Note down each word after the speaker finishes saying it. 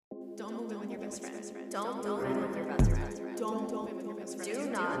Don't move in with your best friend. Don't move in with your best friend. Don't move in with your best friend. Do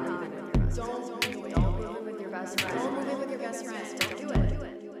not move in with your best friend. Don't move in with your best friend. Don't move in with your best friend. Don't do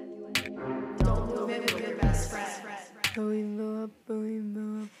it. Don't move in with your best friend. Boing, boo up, boing,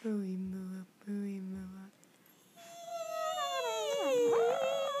 boo up, boing, boo up, boing, boo up.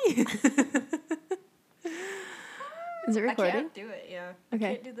 Is it recording? I can't do it, yeah. Okay. I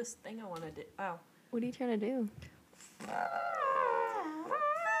can't do this thing I want to do. Oh. What are you trying to do?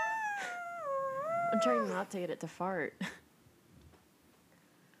 I'm trying not to get it to fart.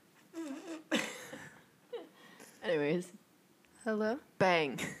 Anyways. Hello?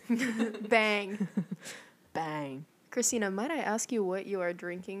 Bang. Bang. Bang. Christina, might I ask you what you are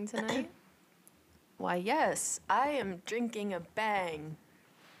drinking tonight? Why, yes. I am drinking a Bang.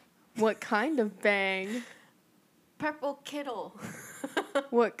 What kind of bang? Purple Kittle.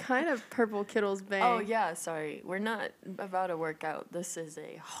 What kind of purple Kittles bang? Oh, yeah, sorry. We're not about to work out. This is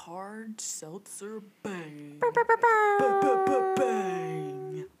a hard seltzer Bang.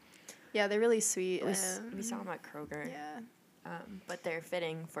 Bang. Yeah, they're really sweet. We saw them at Kroger. Yeah. But they're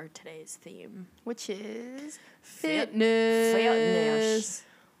fitting for today's theme. Which is Fitness. Yes.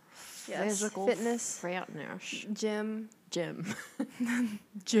 Physical Fitness. fitness. Gym. Gym.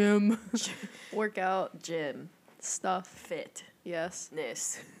 Workout. Gym. Stuff. Fit. Yes.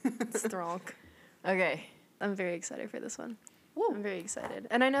 Ness. Strong. Okay. I'm very excited for this one. Woo. I'm very excited.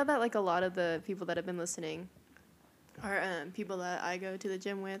 And I know that like a lot of the people that have been listening are people that I go to the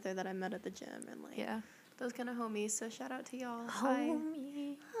gym with or that I met at the gym and like those kind of homies. So shout out to y'all.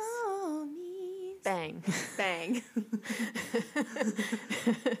 Homies. Homies. Bang. Bang.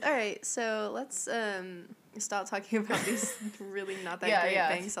 All right, so let's stop talking about these really not that great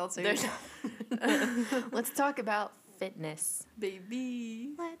bang seltzers. Let's talk about fitness.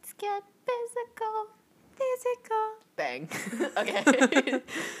 Baby. Let's get physical. Bang. Okay.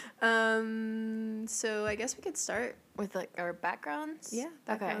 So I guess we could start With like our backgrounds? Yeah,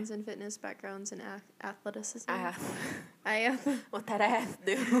 backgrounds in fitness, backgrounds in athleticism. I what that ass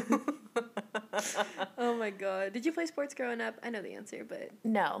do? Oh my god. Did you play sports growing up? I know the answer, but...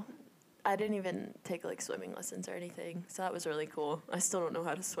 No. I didn't even take like swimming lessons or anything, so that was really cool. I still don't know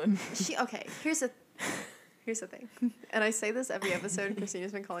how to swim. Okay, here's the thing. And I say this every episode,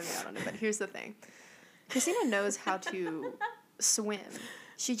 Christina's been calling me out on it, but here's the thing. Christina knows how to swim.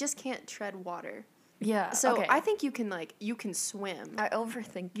 She just can't tread water. Yeah. So okay. I think you can swim. I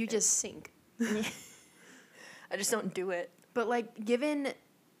overthink. You just sink. I just don't do it. But like given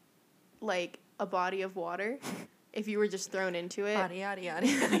like a body of water, if you were just thrown into it,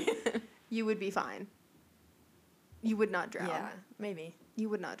 you would be fine. You would not drown. Yeah, maybe. You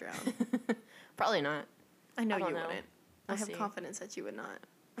would not drown. Probably not. I know I don't you know. wouldn't. I We'll have see. confidence that you would not.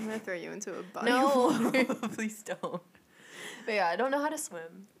 I'm gonna throw you into a body of water. No, please don't. But yeah, I don't know how to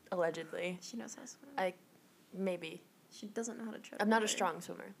swim. Allegedly, She knows how to swim. maybe. She doesn't know how to tread I'm not a water. strong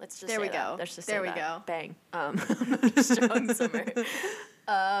swimmer. Let's just There say we that. go. Let's just There say we that. go. Bang. I'm not a strong swimmer.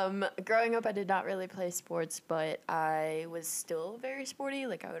 Growing up, I did not really play sports, but I was still very sporty.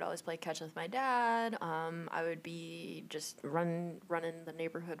 Like I would always play catch with my dad. I would be just running the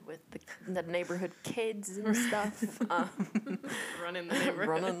neighborhood with the neighborhood kids and stuff. Running the neighborhood.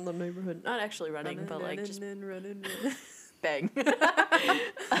 Running the neighborhood. Not actually running, but like just running. bang.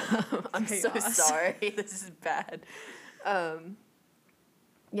 I'm so Chaos. sorry. This is bad.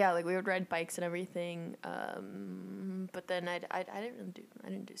 Yeah, like we would ride bikes and everything. But then I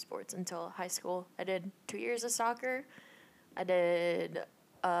didn't do sports until high school. I did 2 years of soccer. I did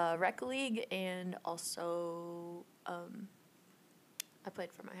rec league and also I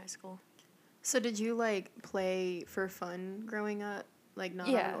played for my high school. So did you like play for fun growing up? Like not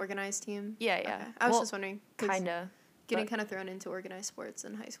on Yeah. an organized team? Yeah. Okay. I was Well, just wondering. 'Cause Kinda. Getting but- kind of thrown into organized sports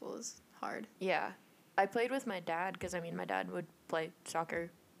in high school is hard. Yeah. I played with my dad because my dad would play soccer,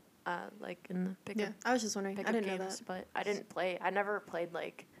 like in the pickup. Yeah, I was just wondering. I pickup didn't know games, that. but I didn't play. I never played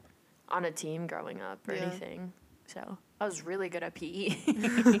like on a team growing up or Yeah. anything. So I was really good at PE.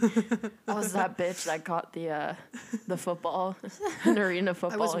 I was that bitch that caught the football, an arena I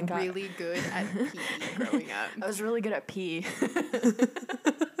football, was and got. really good at PE growing up. I was really good at PE.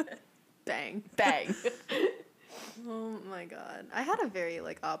 Bang. Bang. Oh my god. I had a very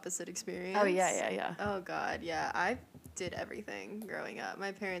like opposite experience. Oh yeah. Oh god, yeah. I did everything growing up.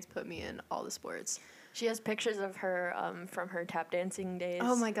 My parents put me in all the sports. She has pictures of her from her tap dancing days.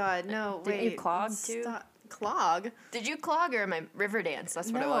 Oh my god, no, Didn't wait. you clog too? Stop. Clog? Did you clog or am I river dance? That's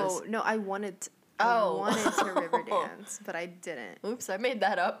what it was. No, I wanted to river dance, but I didn't. Oops, I made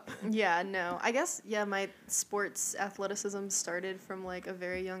that up. Yeah, no. I guess, my sports athleticism started from, like, a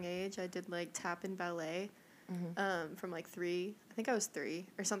very young age. I did, like, tap and ballet. from like 3. I think I was 3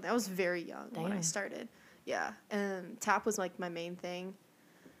 or something. I was very young when I Damn. started. Yeah. Tap was like my main thing.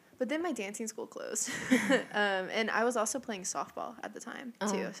 But then my dancing school closed. And I was also playing softball at the time,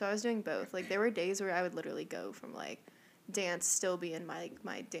 too. So I was doing both. Like, there were days where I would literally go from, like, dance, still be in my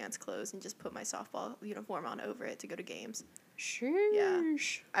dance clothes, and just put my softball uniform on over it to go to games.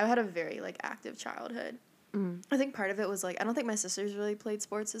 Sheesh. I had a very, like, active childhood. I think part of it was, like, I don't think my sisters really played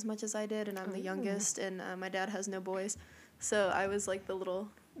sports as much as I did, and I'm the youngest, and my dad has no boys. So I was, like,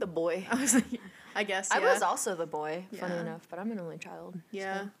 the boy. I was, like, I guess, yeah. I was also the boy, funny Yeah. enough, but I'm an only child.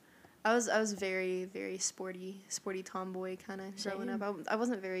 Yeah. so. I was very, very sporty tomboy kind of growing up. I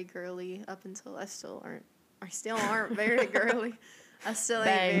wasn't very girly up until I still aren't very girly. I still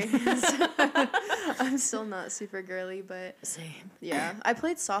ain't very. I'm still not super girly, but Same. yeah. I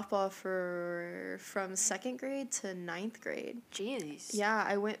played softball from 2nd grade to 9th grade. Jeez. Yeah,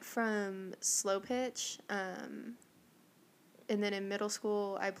 I went from slow pitch, and then in middle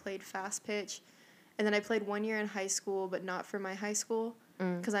school I played fast pitch, and then I played 1 year in high school, but not for my high school.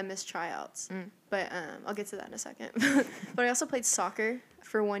 Because I missed tryouts. But I'll get to that in a second. But I also played soccer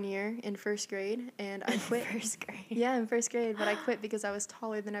for 1 year in 1st grade, and I quit. First grade. Yeah, in 1st grade, but I quit because I was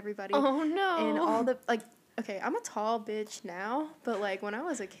taller than everybody. Oh no. And all the, like, okay, I'm a tall bitch now, but, like, when I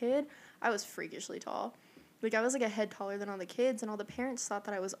was a kid, I was freakishly tall. Like, I was, like, a head taller than all the kids, and all the parents thought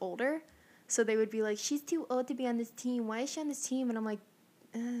that I was older. So they would be like, she's too old to be on this team. Why is she on this team? And I'm like,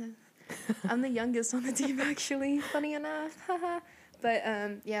 I'm the youngest on the team, actually, funny enough. But,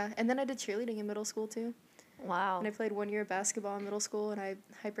 yeah, and then I did cheerleading in middle school, too. Wow. And I played 1 year of basketball in middle school, and I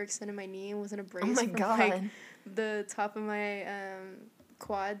hyperextended my knee and was in a brace Oh my from, god. like, the top of my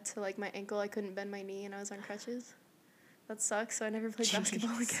quad to, like, my ankle. I couldn't bend my knee, and I was on crutches. That sucks, so I never played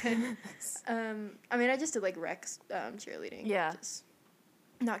basketball again. I mean, I just did, like, rec cheerleading. Yeah. Just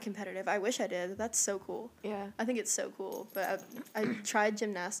not competitive. I wish I did. That's so cool. Yeah. I think it's so cool. But I tried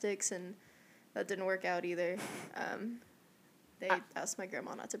gymnastics, and that didn't work out either. They asked my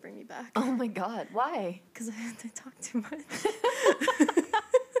grandma not to bring me back. Oh my god. Why? Because I talk too much.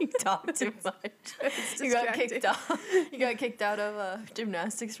 You talk too much. It's You got distracting. kicked out. You got kicked out of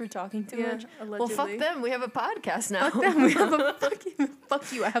gymnastics for talking too Yeah, much. allegedly. Well, fuck them. We have a podcast now. Fuck them. We have a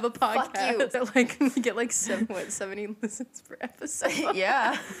fuck you. I have a Fuck podcast you. that like we get like 70 listens per episode.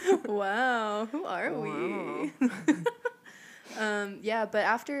 Yeah. Wow. Who are we? Yeah, but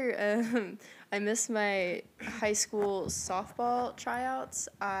after I missed my high school softball tryouts,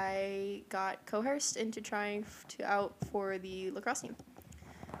 I got coerced into trying out for the lacrosse team,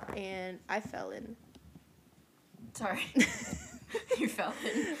 and I fell in. Sorry. You fell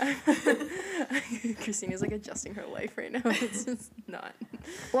in. Christina's like adjusting her life right now. It's just not.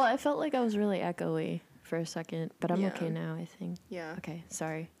 Well, I felt like I was really echoey for a second, but I'm Yeah. okay now, I think. Yeah. Okay,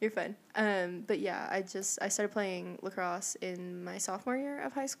 sorry. You're fine. But yeah, I started playing lacrosse in my sophomore year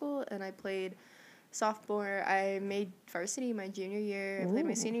of high school, and I played sophomore. I made varsity my junior year. I played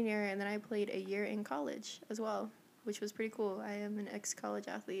my Ooh. senior year, and then I played a year in college as well, which was pretty cool. I am an ex-college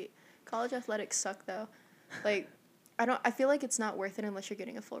athlete. College athletics suck though. Like, I feel like it's not worth it unless you're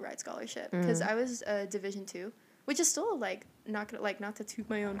getting a full ride scholarship. Because I was Division II, which is still like not to toot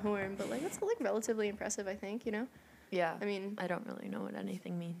my own horn, but like that's like relatively impressive. I think, you know. Yeah. I mean, I don't really know what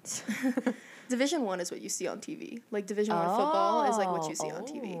anything means. Division I is what you see on TV. Like Division I football is like what you see on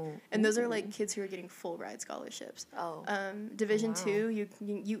TV, and those are like kids who are getting full ride scholarships. Oh. Division wow. II,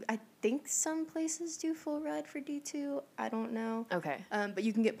 you I think some places do full ride for D2. I don't know. Okay. But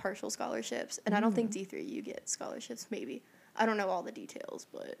you can get partial scholarships, and I don't think D3 you get scholarships. Maybe I don't know all the details,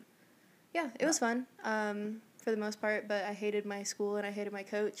 but yeah, it was fun for the most part. But I hated my school and I hated my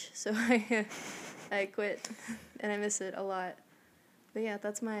coach, so I quit, and I miss it a lot. But yeah,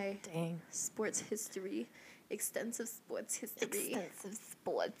 that's my Dang. sports history, extensive sports history. Extensive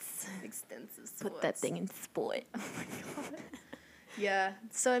sports. Extensive sports. Put that thing in sport. Oh my god. Yeah.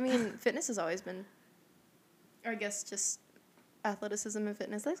 So I mean, fitness has always been, or I guess just athleticism and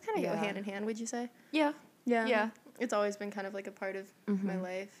fitness. Those kind of go Yeah. hand in hand. Would you say? Yeah. Yeah. Yeah. It's always been kind of like a part of my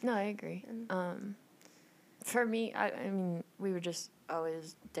life. No, I agree. And- For me, I mean, we would just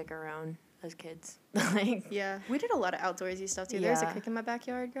always dick around as kids. Like, Yeah, we did a lot of outdoorsy stuff too. There was a Yeah. creek in my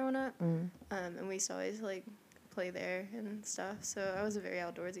backyard growing up, mm. and we used to always like play there and stuff. So I was a very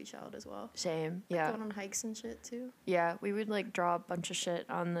outdoorsy child as well. Same. Yeah. Going on hikes and shit too. Yeah, we would like draw a bunch of shit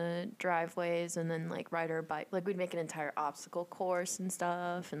on the driveways and then like ride our bike. Like we'd make an entire obstacle course and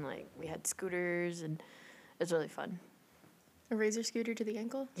stuff, and like we had scooters, and it was really fun. A razor scooter to the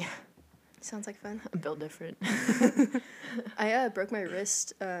ankle. Yeah, Sounds like fun. I'm built different. I broke my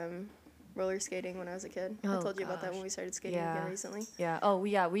wrist roller skating when I was a kid. I Oh, told you about that gosh. when we started skating Yeah. again recently. Yeah. Oh,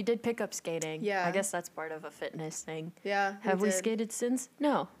 yeah. We did pick up skating. Yeah. I guess that's part of a fitness thing. Yeah. Have we did. skated since?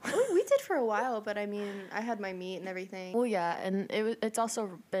 No. We did for a while, but I mean, I had my meet and everything. Well, yeah, and it's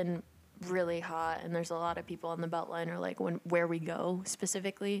also been really hot, and there's a lot of people on the Beltline or like where we go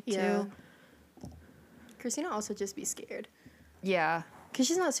specifically Yeah. too. Christina also just be scared Yeah. because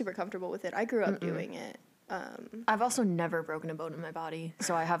she's not super comfortable with it. I grew up doing it. I've also never broken a bone in my body,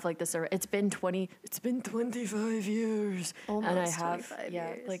 so I have like this. It's been 25 years, and I Almost have 25 yeah,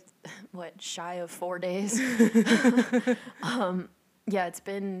 years. like what, shy of 4 days. Yeah, it's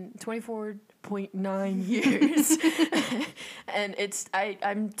been 24.9 years, and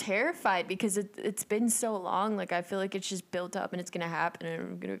I'm terrified because it's been so long. Like I feel like it's just built up, and it's gonna happen, and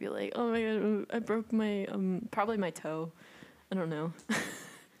I'm gonna be like, oh my god, I broke my probably my toe. I don't know,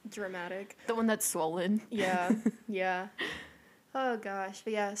 Dramatic. the one that's swollen. Yeah. Yeah. Oh gosh.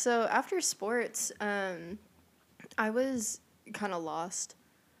 But yeah, so after sports, I was kind of lost.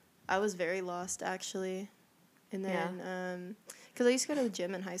 I was very lost actually. And then cuz I used to go to the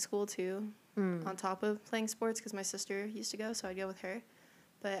gym in high school too, on top of playing sports cuz my sister used to go, so I'd go with her.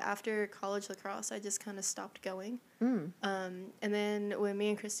 But after college lacrosse, I just kind of stopped going. And then when me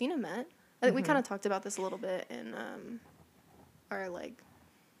and Christina met, I think we kind of talked about this a little bit in our like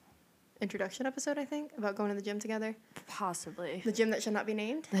introduction episode, I think, about going to the gym together. Possibly. The gym that shall not be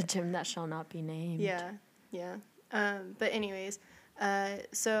named. The gym that shall not be named. Yeah, yeah. But anyways,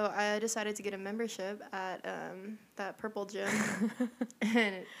 so I decided to get a membership at that purple gym,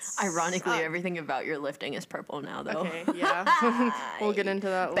 and it's Ironically, everything about your lifting is purple now, though. Okay, yeah, we'll get into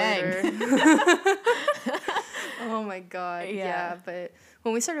that Bang. later. Oh my god, Yeah. yeah. But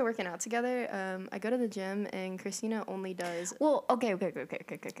when we started working out together, I go to the gym, and Christina only does. Well, okay.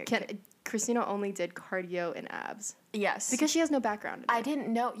 Christina only did cardio and abs Yes. because she has no background in it. I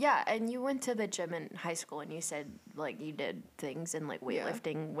didn't know. Yeah, and you went to the gym in high school, and you said like you did things in like Yeah.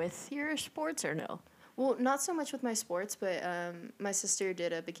 weightlifting with your sports, or no? Well, not so much with my sports, but my sister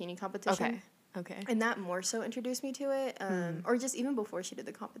did a bikini competition. Okay. And that more so introduced me to it, or just even before she did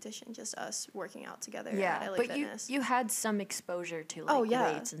the competition, just us working out together Yeah, at LA but Fitness. you had some exposure to like Oh,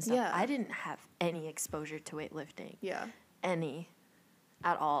 yeah, weights and stuff. yeah. I didn't have any exposure to weightlifting. Yeah. Any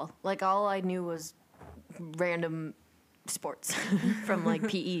at all. Like all I knew was random sports from like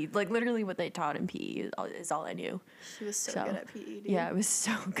PE. Like literally what they taught in PE is all I knew. She was so So, good at PE, dude. Yeah, I was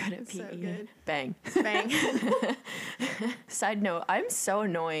so good at PE. So good. Bang. Bang. Side note, I'm so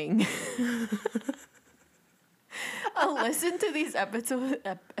annoying. I'll listen to these episodes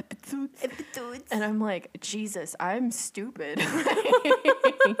and I'm like, Jesus, I'm stupid.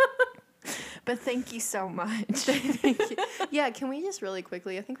 But thank you so much. Yeah, can we just really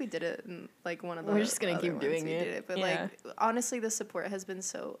quickly, I think we did it in like one of the We're just gonna other keep ones doing we it. Did but Yeah. like honestly the support has been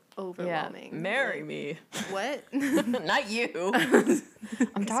so Yeah, overwhelming. marry Like, me. What? Not you.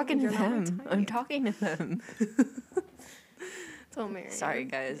 I'm talking to you're not my them. I'm type. talking to them. Don't marry. Sorry,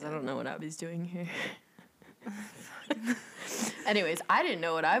 me. guys. I don't know what Abby's doing here. Anyways, I didn't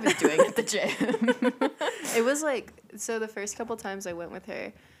know what I was doing at the gym. It was like, so the first couple times I went with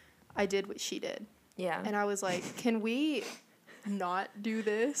her, I did what she did. Yeah. And I was like, can we not do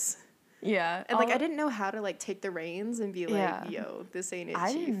this? Yeah. And like, I didn't know how to like take the reins and be like, Yeah. yo, this ain't it,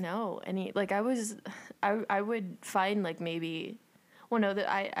 I chief. didn't know any. Like I would find like maybe. Well, no,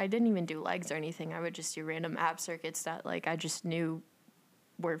 that I didn't even do legs or anything. I would just do random ab circuits that like I just knew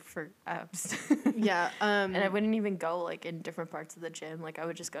were for abs. Yeah. And I wouldn't even go like in different parts of the gym. Like I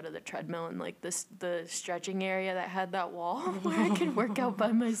would just go to the treadmill and like the stretching area that had that wall where I could work out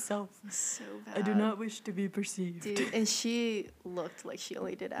by myself. so bad. I do not wish to be perceived. Dude, and she looked like she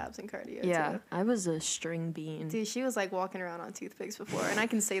only did abs and cardio. Yeah, Too. I was a string bean. Dude, she was like walking around on toothpicks before, and I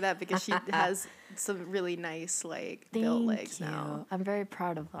can say that because she has some really nice like built legs you. now. I'm very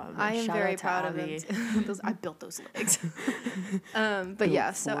proud of them. I am Shout very out to proud of Abby. them. I built those legs. But Built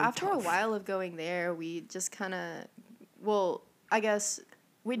yeah, so for after a tough. while of going there, we just kind of, well, I guess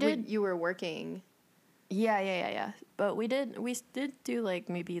We did. you were working. Yeah. But we did do like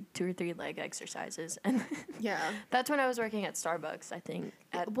maybe 2 or 3 leg exercises, and Yeah. that's when I was working at Starbucks. I think.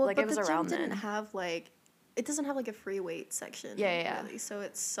 Well, Like but it was the gym around didn't then. have like, it doesn't have like a free weight section. Yeah. Really, so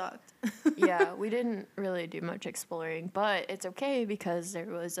it sucked. Yeah, we didn't really do much exploring, but it's okay because there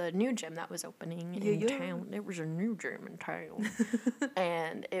was a new gym that was opening in Yeah. town. There was a new gym in town,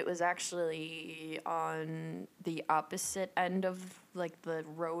 and it was actually on the opposite end of like the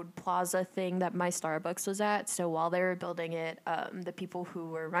road plaza thing that my Starbucks was at. So while they were building it, the people who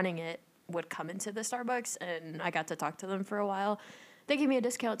were running it would come into the Starbucks, and I got to talk to them for a while. They gave me a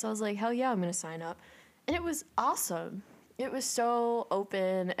discount, so I was like, hell yeah, I'm gonna sign up. And it was awesome. it was so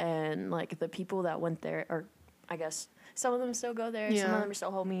open, and like the people that went there, or I guess some of them still go there, some Yeah. of them are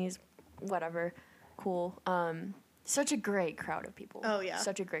still homies, whatever, cool. Such a great crowd of people. Oh, yeah.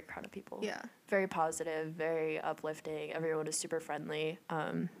 Such a great crowd of people. Yeah. Very positive, very uplifting. Everyone is super friendly.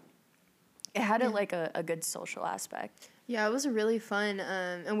 It had like a good social aspect. Yeah, it was really fun.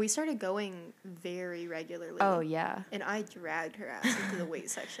 And we started going very regularly. Oh yeah, And I dragged her ass into the weight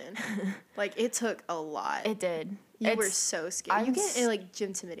section. Like, it took a lot. it did. You were It's- so scared. You I'm get like gym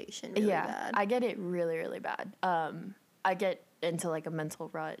intimidation really yeah, bad. I get it really, really bad. I get into like a mental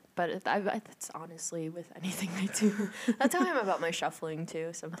rut, but it's honestly with anything I do. That's how I'm about my shuffling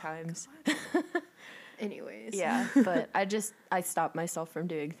too sometimes. Anyways. Yeah, but I stop myself from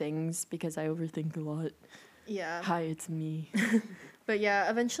doing things because I overthink a lot. Yeah. Hi, it's me. But yeah,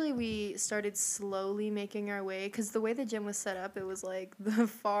 eventually we started slowly making our way because the way the gym was set up, it was like the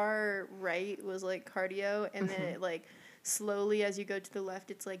far right was like cardio, and then it like slowly as you go to the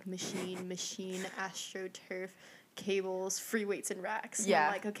left, it's like machine, AstroTurf, cables, free weights and racks. And Yeah.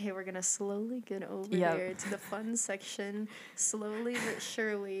 I'm like, okay, we're gonna slowly get over Yep. there to the fun section, slowly but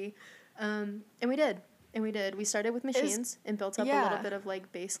surely. And we did. We started with machines and built up a little yeah. bit of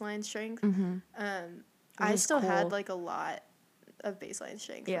like baseline strength. Mm-hmm. I was still had cool. like a lot of baseline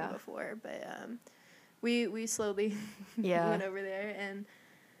strength Yeah. from before, but we slowly Yeah. went over there and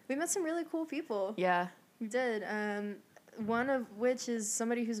we met some really cool people. Yeah. We did. One of which is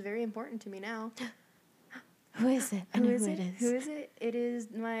somebody who's very important to me now. Who is it? I Who know is who it? it is. Who is it? It is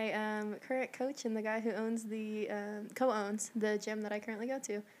my current coach and the guy who owns the co-owns the gym that I currently go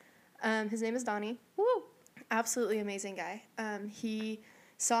to. His name is Donnie. Woo! Absolutely amazing guy. He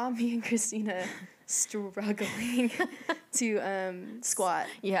saw me and Christina struggling to squat.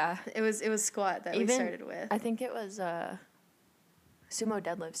 Yeah. It was squat that we Even- started with. I think it was sumo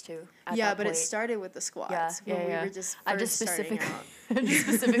deadlifts too. At Yeah, that but it point. started with the squats Yeah, when yeah, we yeah. were just I first just starting specifically, out. I just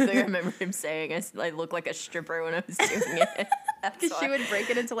specifically remember him saying I looked like a stripper when I was doing it. That's Because she why. would break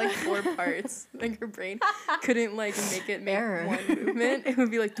it into like 4 parts. Like her brain couldn't like make Error. one movement. It would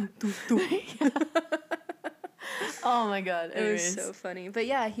be like doo, doo, doo. Oh my god! It Anyways. was so funny. But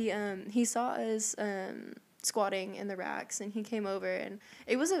yeah, he saw us squatting in the racks and he came over and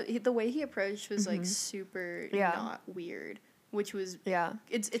it was the way he approached was like super Yeah. not weird, which was Yeah.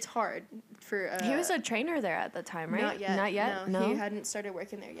 it's hard for He was a trainer there at the time, right? not yet. Not yet. No, No. he hadn't started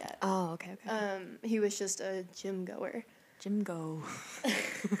working there yet. Oh, okay. Okay. He was just a gym goer. Jimbo.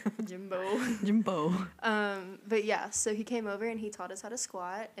 Jimbo. Jimbo. But yeah, so he came over and he taught us how to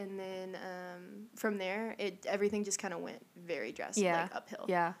squat, and then from there, everything just kind of went very drastic, Yeah. like uphill.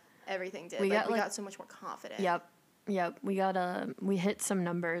 Yeah. Everything did. We We got, like- got so much more confident. Yep. Yep. We got we hit some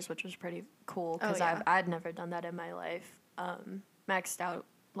numbers, which was pretty cool because yeah. I'd never done that in my life. Maxed out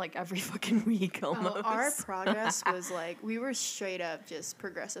like every fucking week almost. Oh, our progress was like we were straight up just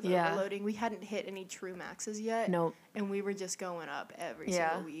progressive Yeah. overloading. We hadn't hit any true maxes yet. Nope. And we were just going up every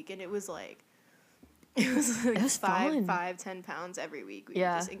Yeah. single week, and it was like it was like It was fun. 10 pounds every week. We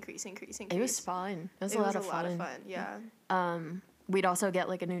Yeah. would just increase. It was fun. It was It a was lot of fun. Yeah. We'd also get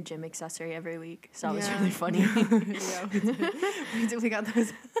like a new gym accessory every week, so that was Yeah. really funny. Yeah, we got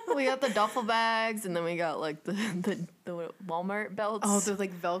those. We got the duffel bags, and then we got like the Walmart belts. Oh, the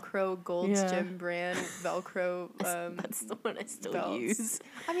like Velcro Gold's Yeah. Gym brand Velcro. That's the one I still belts. use.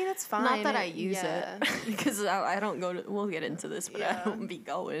 I mean, that's fine. Not that I use yeah. it because I don't go to. We'll get into this, but Yeah. I don't be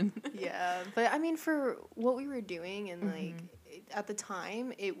going. Yeah, but I mean, for what we were doing and like at the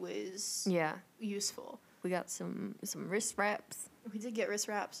time, it was Yeah, useful. we got some wrist wraps. We did get wrist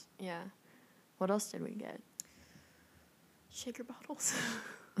wraps, Yeah. What else did we get? shaker bottles.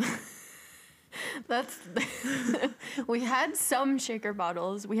 That's we had some shaker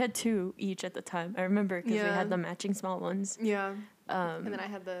bottles. We had 2 each at the time. I remember because we Yeah. had the matching small ones. Yeah, and then I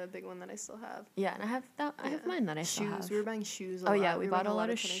had the big one that I still have. Yeah, and I have that. I have Yeah. mine that I still Shoes. have. We were buying shoes. Oh, yeah, lot. we were bought buying a lot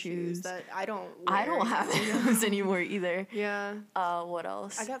of ton shoes. that I don't. I don't wear have anymore. those anymore either. Yeah, What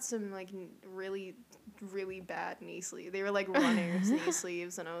else? I got some like really, really bad knee sleeves. They were like runners knee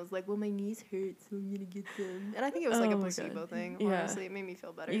sleeves, and I was like, "Well, my knees hurt, so I'm gonna get them." And I think it was like Oh a my placebo God. thing. Yeah. Honestly, it made me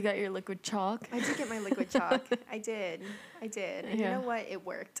feel better. You got your liquid chalk. I did get my liquid chalk. I did. And Yeah. you know what? It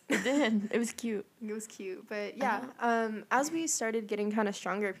worked. It did. It was cute. It was cute. But yeah, as we started getting kind of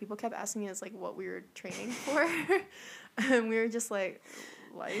stronger, people kept asking us like what we were training for. And we were just like,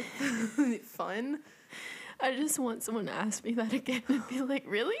 life, fun. I just want someone to ask me that again and be like,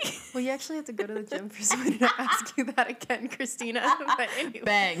 really? Well, you actually have to go to the gym for somebody to ask you that again, Christina. But anyway.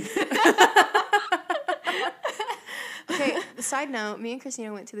 Bang. Okay, side note, me and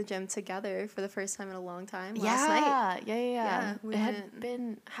Christina went to the gym together for the first time in a long time last night. Yeah. Yeah, we It had went.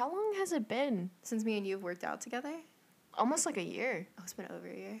 been, how long has it been? Since me and you have worked out together. Almost like a year. Oh, it's been over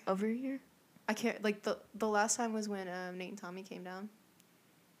a year. Over a year? I can't, like, the last time was when Nate and Tommy came down.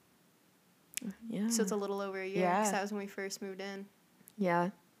 Yeah. So it's a little over a year. Yeah. Because that was when we first moved in. Yeah.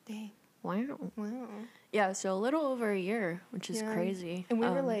 Dang. Wow. Wow. Yeah, so a little over a year, which is Yeah. crazy. And we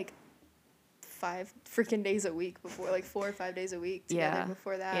were, like, 5 freaking days a week before, like, 4 or 5 days a week together Yeah.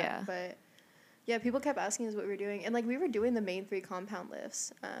 before that. Yeah. But, yeah, people kept asking us what we were doing. And, like, we were doing the main 3 compound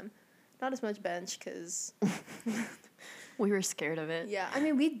lifts. Not as much bench because, we were scared of it. yeah, I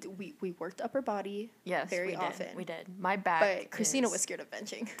mean, we worked upper body Yes, very we did. often. We did. My back. But Christina is- was scared of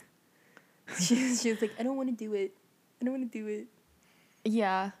benching. she was like, I don't want to do it. I don't want to do it.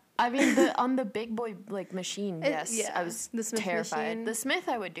 Yeah. I mean, on the big boy like machine, yes, yeah, I was the Smith terrified. machine. The Smith,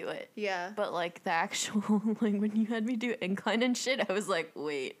 I would do it, Yeah. but like the actual like when you had me do incline and shit, I was like,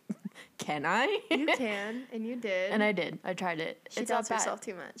 wait, can I? You can, and you did. And I did. I tried it. She it's doubts not bad. herself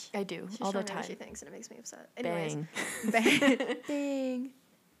too much. I do She's all the stronger than time. she thinks, and it makes me upset. Anyways, Bang.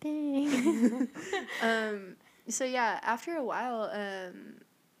 bang. Dang. So yeah, after a while,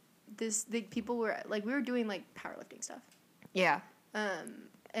 the people were like, we were doing like powerlifting stuff. Yeah.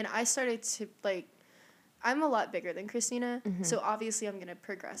 And I started to like, I'm a lot bigger than Christina, Mm-hmm. so obviously I'm gonna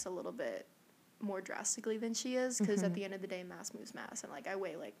progress a little bit more drastically than she is, because Mm-hmm. at the end of the day, mass moves mass, and like I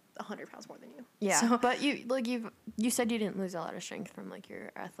weigh like 100 pounds more than you. Yeah. So, But you said you didn't lose a lot of strength from like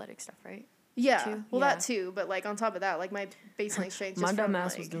your athletic stuff, right? yeah. too? Well, Yeah. that too, but like on top of that, like my baseline strength. My Just from, dumbass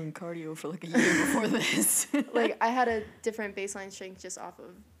like, was doing cardio for like a year before this. like I had a different baseline strength just off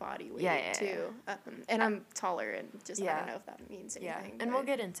of body weight Yeah, too, and I'm taller, and just I Yeah. don't know if that means Yeah, anything. and but- we'll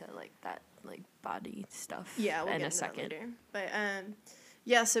get into like that like body stuff. Yeah, we'll in get a into second. that later. But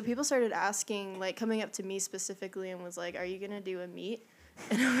yeah, so people started asking, like coming up to me specifically, and was like, "Are you gonna do a meet?"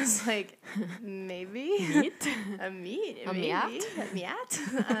 And I was like, "Maybe Meat? a meet, A maybe meat? a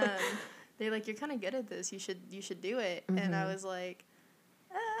meet." They're like, "You're kind of good at this. You should do it." And I was like,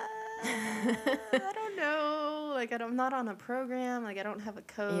 "I don't know. Like I'm not on a program. Like I don't have a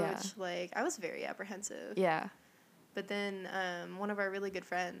coach. Yeah. Like I was very apprehensive." Yeah. But then one of our really good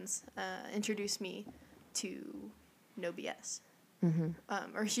friends introduced me to No BS.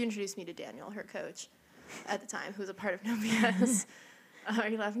 Or she introduced me to Daniel, her coach, at the time, who was a part of No BS. Are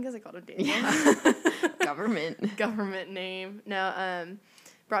you laughing because I called him Daniel? Yeah. Government. Government name. No,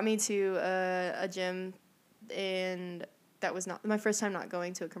 brought me to a gym, and that was not my first time not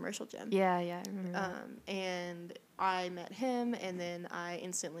going to a commercial gym. Yeah, I remember. that. And I met him, and then I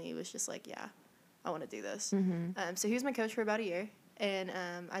instantly was just like, yeah, I want to do this. So he was my coach for about a year, and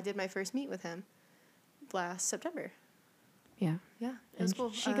I did my first meet with him last September. Yeah. Yeah, it was And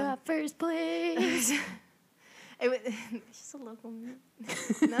cool. She got first place. It was it's just a local meet.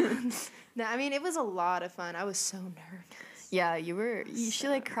 No, I mean it was a lot of fun. I was so nervous. Yeah, she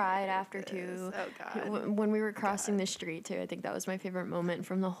like cried after too. Oh God. When we were crossing the street too, I think that was my favorite moment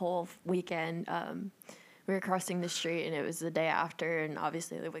from the whole weekend. We were crossing the street and it was the day after, and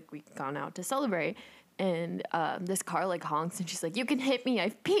obviously like we'd gone out to celebrate, and this car like honks and she's like, "You can hit me,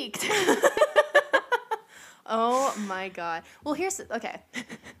 I've peaked." Oh my God. Well, okay.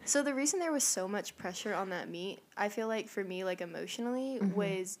 So the reason there was so much pressure on that meet, I feel like for me, like emotionally,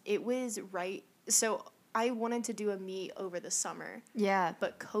 was right. So I wanted to do a meet over the summer, Yeah.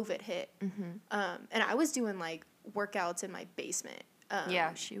 but COVID hit. And I was doing like workouts in my basement.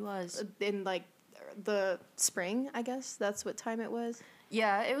 Yeah, she was. In like the spring, I guess that's what time it was.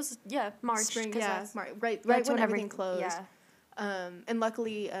 Yeah, it was. Yeah, March. Spring, 'cause yeah, that's- right that's when when everything closed. Yeah. And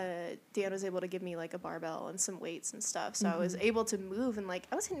luckily, Dan was able to give me like a barbell and some weights and stuff, so I was able to move, and like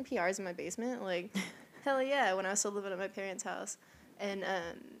I was hitting PRs in my basement, like hell yeah, when I was still living at my parents' house. And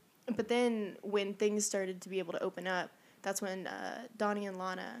but then when things started to be able to open up, that's when Donnie and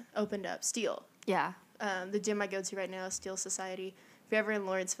Lana opened up Steel. Yeah. The gym I go to right now is Steel Society. If you're ever in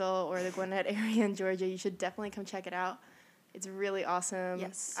Lawrenceville or the Gwinnett area in Georgia, you should definitely come check it out. It's really awesome.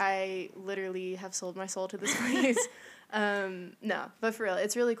 Yes. I literally have sold my soul to this place. No, but for real,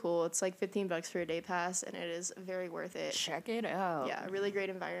 it's really cool. It's like $15 for a day pass, and it is very worth it. Check it out. Yeah, a really great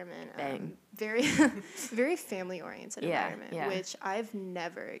environment. Bang. Very, very family-oriented environment, yeah. which I've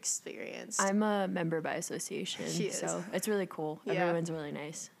never experienced. I'm a member by association, She is. so it's really cool. Yeah. Everyone's really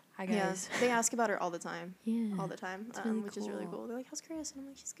nice. Hi yeah, guys. they ask about her all the time. Yeah. All the time, It's really which is really cool. cool. They're like, "How's Chris?" And I'm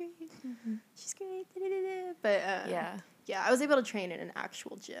like, "She's great. She's great." Da-da-da-da. But Yeah. yeah, I was able to train in an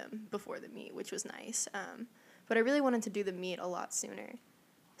actual gym before the meet, which was nice. But I really wanted to do the meet a lot sooner,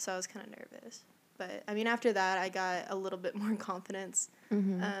 so I was kind of nervous. But I mean, after that, I got a little bit more confidence,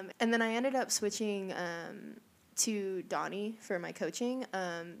 and then I ended up switching to Donnie for my coaching,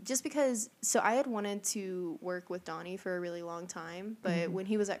 just because, so I had wanted to work with Donnie for a really long time, but when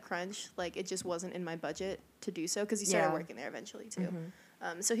he was at Crunch, like, it just wasn't in my budget to do so, because he started working there eventually, too.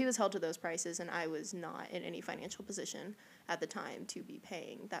 So he was held to those prices, and I was not in any financial position at the time to be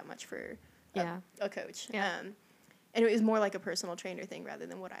paying that much for a coach. And it was more like a personal trainer thing rather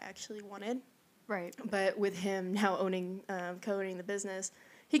than what I actually wanted. Right. But with him now co-owning the business,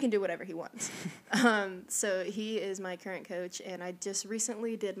 he can do whatever he wants. So he is my current coach, and I just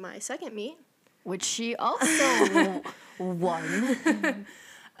recently did my second meet. Which she also won.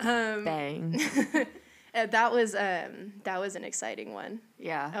 Bang. That was an exciting one.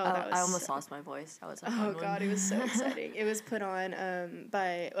 Yeah. Oh, I almost lost my voice. That was a fun Oh, one. God, it was so exciting. It was put on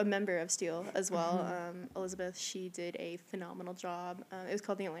by a member of Steel as well, Elizabeth. She did a phenomenal job. It was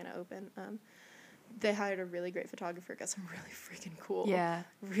called the Atlanta Open. They hired a really great photographer, got some really freaking cool,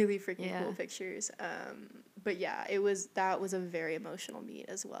 really freaking cool pictures. But yeah, that was a very emotional meet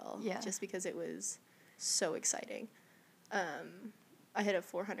as well. Yeah. Just because it was so exciting. I hit a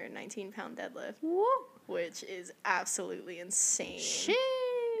 419-pound deadlift, which is absolutely insane. Sheesh.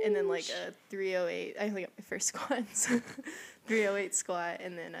 And then like a 308. I only got my first squat. So 308 squat,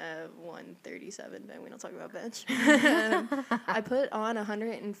 and then a 137 bench. We don't talk about bench. I put on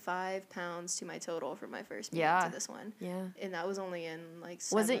 105 pounds to my total for my first meet to this one. Yeah. And that was only in like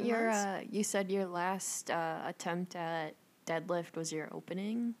 7 months. Wasn't your you said your last attempt at deadlift was your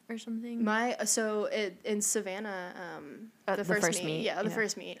opening or something? In Savannah, the first meet. Yeah, the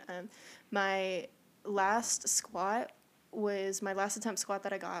first meet. My last attempt squat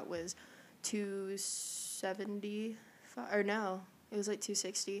that I got was 275, or no, it was like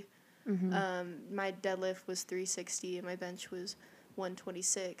 260. My deadlift was 360, and my bench was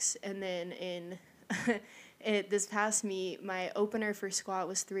 126. And then in this past meet, my opener for squat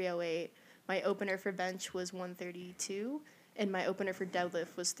was 308. My opener for bench was 132, and my opener for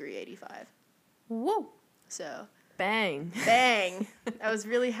deadlift was 385. Whoa! So bang! I was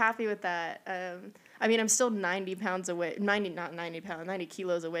really happy with that. I mean, I'm still 90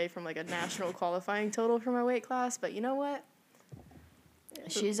 kilos away from like a national qualifying total for my weight class. But you know what?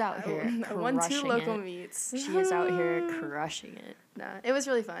 She's out here crushing I won 2 local meets. She is out here crushing it. Nah, it was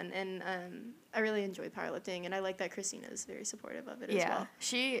really fun, and I really enjoyed powerlifting, and I like that Christina is very supportive of it as well.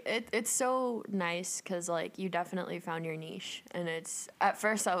 It's so nice because like you definitely found your niche, and it's at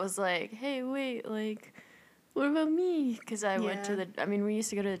first I was like, hey, wait, like, what about me? Because I went to we used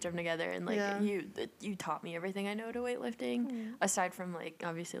to go to the gym together, and like you taught me everything I know to weightlifting, aside from like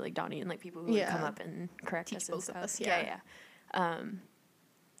obviously like Donnie and like people who would come up and correct us and stuff.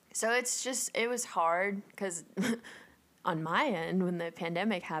 So it was hard because on my end, when the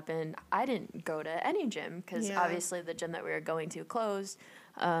pandemic happened, I didn't go to any gym because obviously the gym that we were going to closed.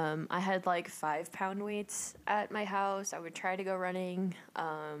 I had like 5-pound weights at my house. I would try to go running.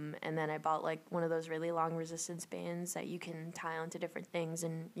 And then I bought like one of those really long resistance bands that you can tie onto different things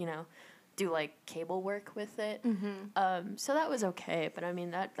and, do like cable work with it. So that was okay. But I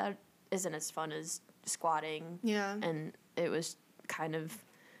mean, that isn't as fun as squatting. Yeah. And it was kind of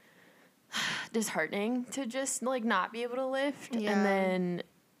disheartening to just like not be able to lift. And then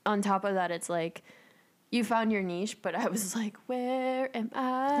on top of that, it's like you found your niche, but I was like, where am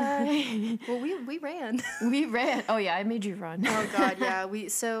I? Well, we ran. We ran. Oh yeah, I made you run. Oh God, yeah.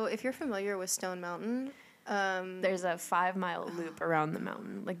 So if you're familiar with Stone Mountain, there's a 5-mile loop around the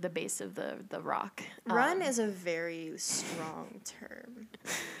mountain, like the base of the rock. Run is a very strong term.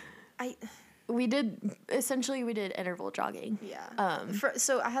 We did interval jogging. Yeah.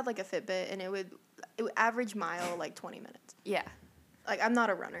 So I had like a Fitbit, and it would average mile like 20 minutes. Yeah. Like I'm not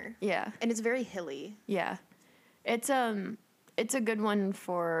a runner. Yeah. And it's very hilly. Yeah. It's a good one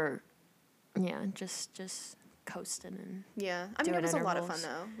for just coasting and I mean it was a lot of fun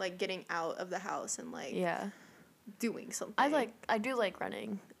though. Like getting out of the house and like doing something. I do like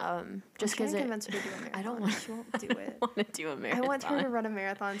running. Just because convince her to do a marathon. I don't want. She won't do it. Want to do a marathon. I want her to run a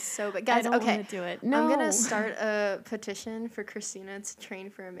marathon so bad. Guys, I don't want to do it. No. I'm gonna start a petition for Christina to train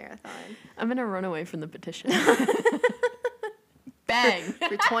for a marathon. I'm gonna run away from the petition. Bang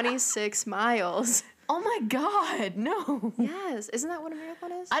for 26 miles. Oh my God, no. Yes, isn't that what a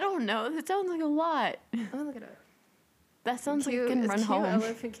marathon is? I don't know. That sounds like a lot. I'm gonna look it up. That sounds like you can run home.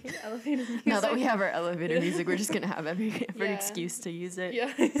 Elevator music. Now that we have our elevator music, we're just gonna have every excuse to use it.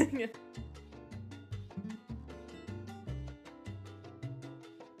 Yeah.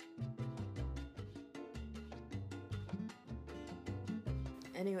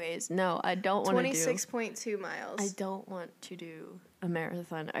 Anyways, no, I don't want to do 26.2 miles. I don't want to do a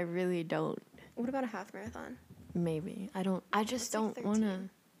marathon. I really don't. What about a half marathon? Maybe. I just don't want to.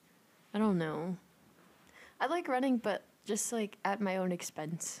 I don't know. I like running, but just like at my own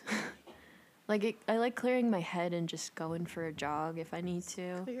expense. I like clearing my head and just going for a jog if I need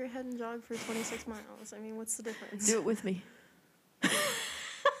to. Clear your head and jog for 26 miles. I mean, what's the difference? Do it with me.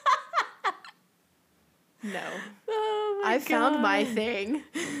 No. Oh my I found my God. thing.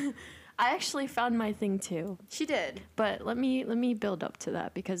 I actually found my thing too. She did. But let me build up to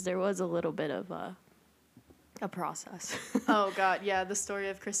that because there was a little bit of a process. Oh, God. Yeah, the story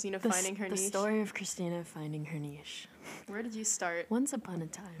of Christina The finding her the niche. story of Christina finding her niche. Where did you start? Once upon a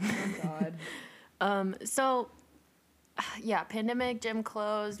time. Oh, God. So, yeah, pandemic, gym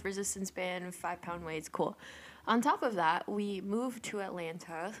closed, resistance band, 5-pound weights, cool. On top of that, we moved to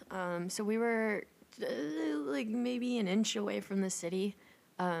Atlanta. So we were like maybe an inch away from the city.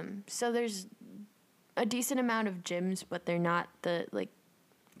 So there's a decent amount of gyms, but they're not the like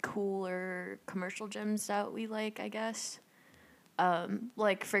cooler commercial gyms that we like, I guess.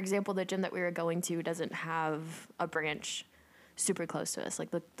 Like, for example, the gym that we were going to doesn't have a branch super close to us. Like,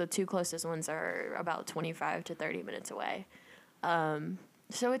 the two closest ones are about 25 to 30 minutes away.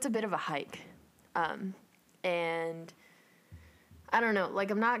 So it's a bit of a hike. And I don't know. Like,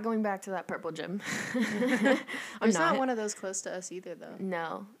 I'm not going back to that purple gym. There's not one of those close to us either, though.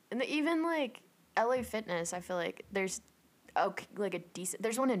 No. And even, like, LA Fitness, I feel like there's like a decent...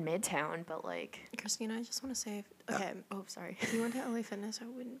 There's one in Midtown, but, like... Christina, I just want to say... Okay. Oh, sorry. If you went to LA Fitness, I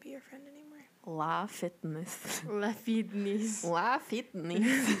wouldn't be your friend anymore. La Fitness. La Fitness. La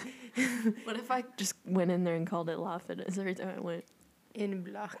Fitness. What if I just went in there and called it La Fitness every time I went? In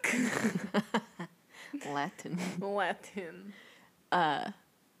block. Latin. Latin.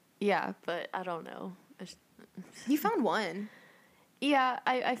 Yeah, but I don't know. You found one. Yeah,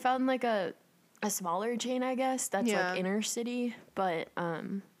 I found like a smaller chain, I guess, that's Yeah. like inner city, but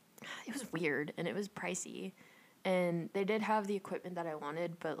it was weird and it was pricey. And they did have the equipment that I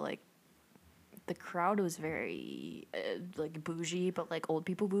wanted, but like the crowd was very like bougie, but like old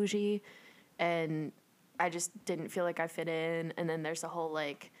people bougie, and I just didn't feel like I fit in. And then there's the whole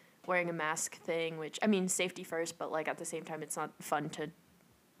like wearing a mask thing, which I mean safety first, but like at the same time it's not fun to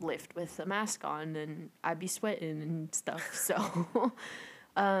lift with a mask on, and I'd be sweating and stuff. So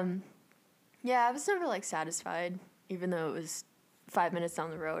yeah, I was never like satisfied, even though it was 5 minutes down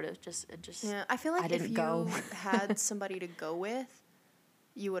the road. It just Yeah, I feel like if didn't you go. had somebody to go with,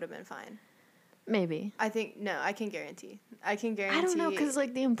 you would have been fine. maybe. I think, no, I can guarantee. I don't know, because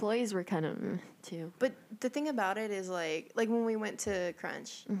like the employees were kind of too. But the thing about it is like when we went to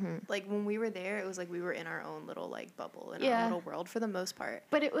Crunch, like when we were there, it was like we were in our own little like bubble, in our Yeah. own little world for the most part.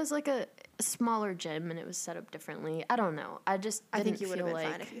 But it was like a smaller gym and it was set up differently. I don't know. I just I didn't think you would have feel been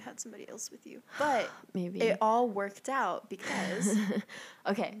like fine if you had somebody else with you. But maybe. it all worked out because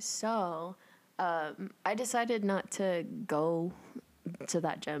Okay, so I decided not to go to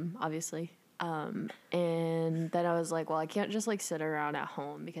that gym, obviously. And then I was like, well, I can't just like sit around at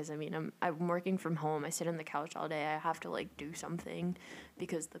home, because I mean, I'm working from home. I sit on the couch all day. I have to like do something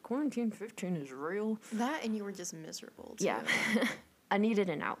because the quarantine 15 is real. that, and you were just miserable too. Yeah. I needed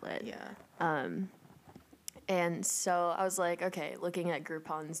an outlet. Yeah. And so I was like, okay, looking at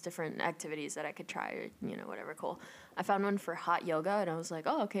Groupon's different activities that I could try, you know, whatever, cool. I found one for hot yoga, and I was like,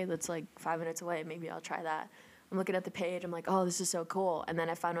 oh, okay, that's like 5 minutes away. Maybe I'll try that. I'm looking at the page. I'm like, oh, this is so cool. And then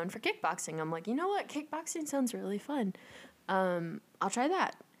I found one for kickboxing. I'm like, you know what? Kickboxing sounds really fun. I'll try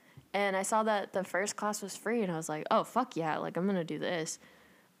that. And I saw that the first class was free, and I was like, oh, fuck yeah, like I'm going to do this.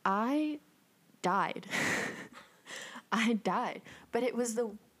 I died. I died. But it was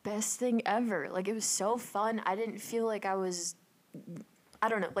the best thing ever. Like, it was so fun. I didn't feel like I was, I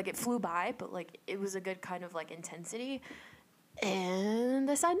don't know, like it flew by, but like it was a good kind of like intensity. And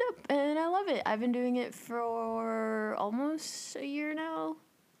I signed up, and I love it. I've been doing it for almost a year now.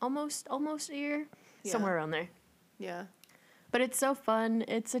 Almost a year. Yeah. Somewhere around there. Yeah. But it's so fun.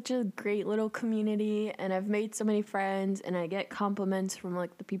 It's such a great little community, and I've made so many friends, and I get compliments from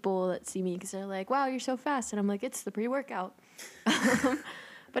like the people that see me because they're like, wow, you're so fast. And I'm like, it's the pre-workout.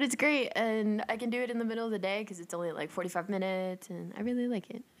 But it's great, and I can do it in the middle of the day because it's only like 45 minutes, and I really like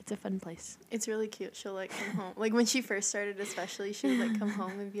it. It's a fun place. It's really cute. She'll like come home. Like when she first started, especially, she would like come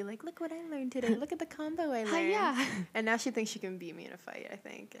home and be like, "Look what I learned today. Look at the combo I learned." Yeah. And now she thinks she can beat me in a fight. I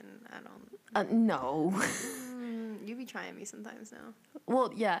think, and I don't. No. You be trying me sometimes now.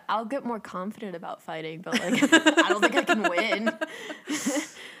 Well, yeah, I'll get more confident about fighting, but like I don't think I can win.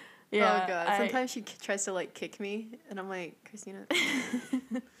 Yeah, oh god. Sometimes she tries to like kick me, and I'm like, Christina.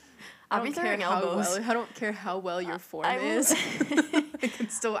 I'll be throwing elbows. I don't care how well your form I will- is. I can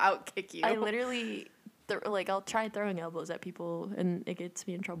still out kick you. I literally, I'll try throwing elbows at people, and it gets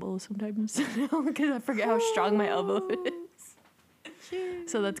me in trouble sometimes because I forget how strong my elbow is.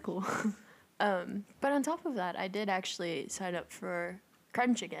 So that's cool. But on top of that, I did actually sign up for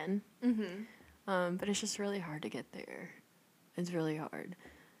Crunch again. But it's just really hard to get there. It's really hard.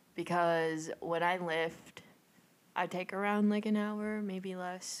 Because when I lift, I take around like an hour, maybe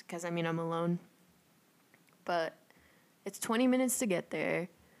less. Because, I mean, I'm alone. But it's 20 minutes to get there,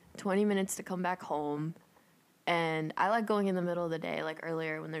 20 minutes to come back home. And I like going in the middle of the day, like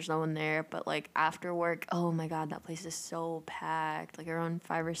earlier when there's no one there. But like after work, oh my God, that place is so packed. Like around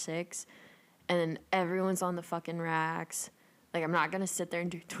 5 or 6. And everyone's on the fucking racks. Like, I'm not going to sit there and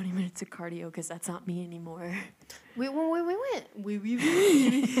do 20 minutes of cardio because that's not me anymore. We went.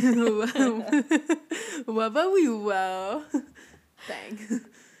 What about we wow? Bang.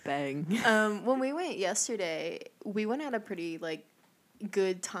 Bang. When we went yesterday, we went at a pretty, like,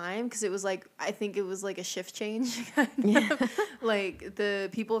 good time because it was, like, I think it was, like, a shift change. Like, the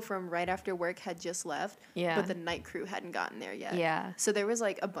people from right after work had just left. Yeah. But the night crew hadn't gotten there yet. Yeah. So there was,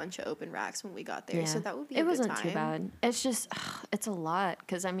 like, a bunch of open racks when we got there. Yeah. So that would be it a good time. wasn't too bad. It's just, it's a lot.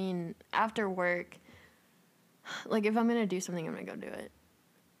 Because, I mean, after work, like, if I'm going to do something, I'm going to go do it.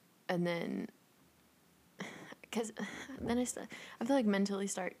 And then, because then I feel like mentally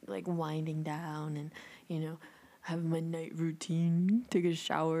start, like, winding down and, you know, have my night routine, take a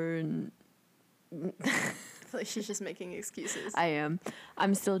shower, and I feel like she's just making excuses. I am.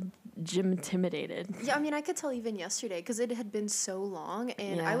 I'm still gym intimidated. Yeah, I mean, I could tell even yesterday because it had been so long,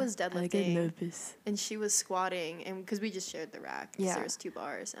 and I was I get deadlifting, nervous. and she was squatting, and because we just shared the rack, Yeah. there was 2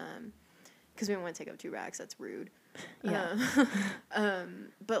 bars, because we didn't want to take up 2 racks, that's rude. Yeah.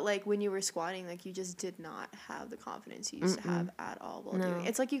 But like when you were squatting, like you just did not have the confidence you used to have at all while doing it.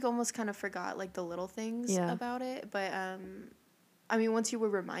 It's like you almost kind of forgot like the little things about it, but I mean, once you were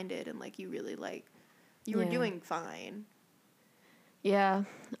reminded and like you really like, you were doing fine. Yeah.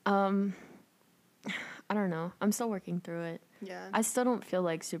 I don't know. I'm still working through it. Yeah. I still don't feel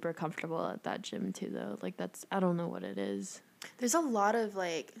like super comfortable at that gym too though. Like that's, I don't know what it is. There's a lot of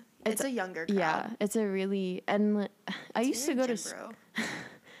like, it's a younger crowd. Yeah, it's a really, and I used to go to,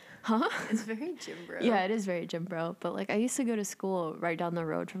 huh? It's very gym bro. Yeah, it is very gym bro. But like I used to go to school right down the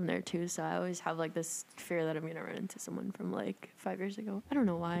road from there too. So I always have like this fear that I'm going to run into someone from like 5 years ago. I don't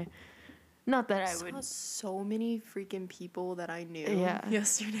know why. Not that I would. So many freaking people that I knew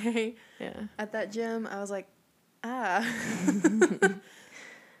yesterday Yeah. at that gym. I was like, ah.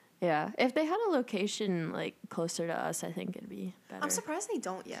 Yeah. If they had a location like closer to us, I think it'd be better. I'm surprised they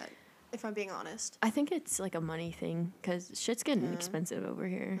don't yet, if I'm being honest. I think it's like a money thing because shit's getting expensive over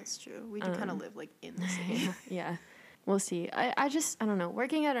here. That's true. We do kind of live like in the city. Yeah. We'll see. I don't know.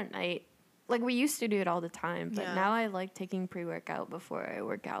 Working out at night, like we used to do it all the time, but now I like taking pre-workout before I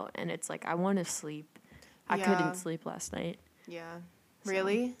work out. And it's like, I want to sleep. I couldn't sleep last night. Yeah. So,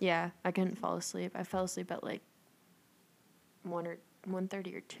 Really? Yeah. I couldn't fall asleep. I fell asleep at like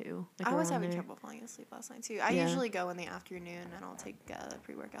 1:30 or 2. Like I was around having there. trouble falling asleep last night too. I usually go in the afternoon and I'll take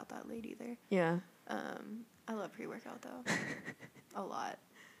pre-workout that late either. Yeah. I love pre-workout though. A lot.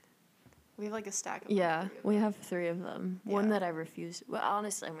 We have like a stack of Yeah. like 3 of We them. have 3 of them. One Yeah. that I refuse. Well,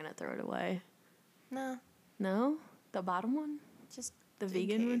 honestly, I'm going to throw it away. No, No? The bottom one? just The in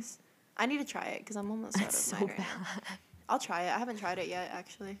vegan one? case. I need to try it because I'm almost That's out of so mine right now. I'll try it. I haven't tried it yet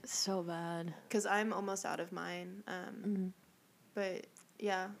actually So bad. because I'm almost out of mine. But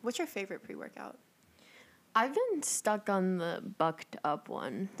yeah, what's your favorite pre-workout? I've been stuck on the bucked up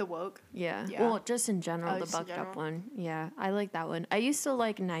one. The Woke. Yeah. Yeah. Well, just in general, Oh, the just in bucked up general? one. Yeah. I like that one. I used to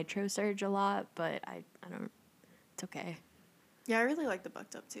like Nitro Surge a lot, but I don't. It's okay. Yeah, I really like the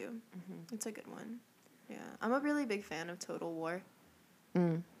Bucked Up too. It's a good one. Yeah, I'm a really big fan of Total War.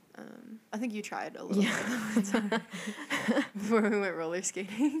 I think you tried a little bit before we went roller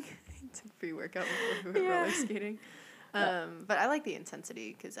skating. Took pre-workout before we went roller skating. But I like the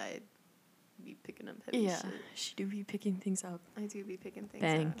intensity because I be picking up heavy Yeah. shit. She do be picking things up. I do be picking things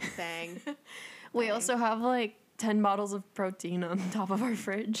Bang. up. Bang. We Bang. also have like 10 bottles of protein on top of our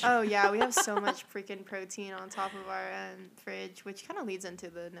fridge. Oh yeah, we have so much freaking protein on top of our fridge, which kind of leads into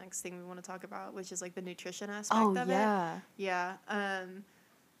the next thing we want to talk about, which is like the nutrition aspect of yeah. it. Yeah.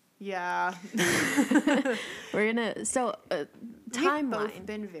 Yeah. We're gonna We've timeline. both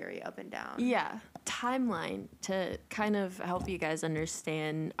been very up and down. Yeah, timeline to kind of help you guys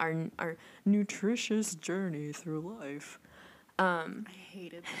understand our nutritious journey through life. I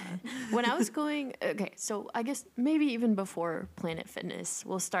hated that. When I was going, okay, so I guess maybe even before Planet Fitness,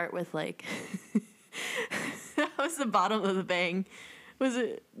 we'll start with like, that was the bottom of the Bang. Was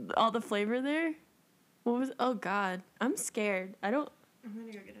it all the flavor there? What was? Oh God, I'm scared. I don't. I'm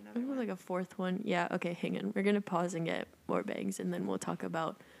gonna go get another I have one. like a 4th one. Yeah. Okay, hang on. We're gonna pause and get more Bangs, and then we'll talk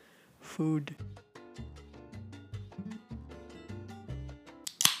about food.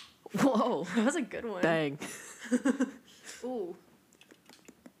 Whoa. That was a good one. Bang. Ooh.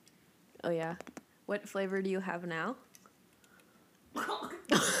 Oh, yeah. What flavor do you have now?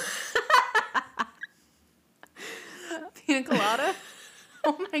 Pina colada?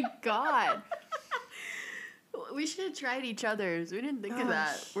 Oh my god. We should have tried each other's. We didn't think of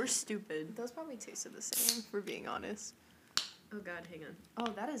that. We're stupid. Those probably tasted the same, if we're being honest. Oh, God, hang on.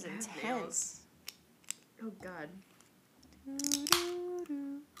 Oh, that is I have intense. Oh, God.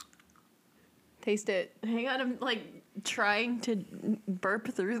 Taste it. Hang on, I'm, like, trying to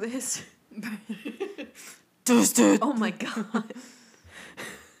burp through this. Taste it. Oh, my God.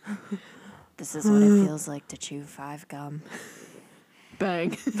 This is what it feels like to chew 5 gum.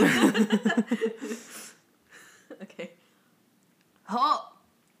 Bang. Okay. Oh!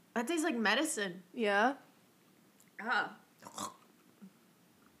 That tastes like medicine. Yeah? Ah.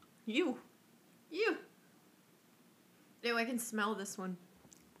 You. Ew, I can smell this one.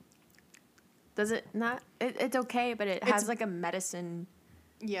 Does it not? It's okay, but it has like a medicine.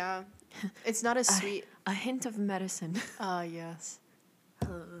 Yeah. It's not as sweet. A hint of medicine. Ah, yes.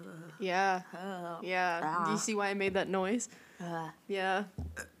 Yeah. Yeah. Do you see why I made that noise? Yeah.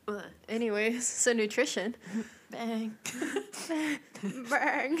 Anyways, so nutrition. Bang.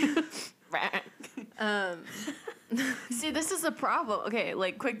 Bang. Bang. See, this is a problem. Okay,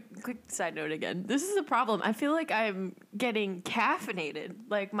 like quick side note again. This is a problem. I feel like I'm getting caffeinated.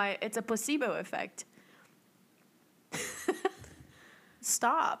 Like it's a placebo effect.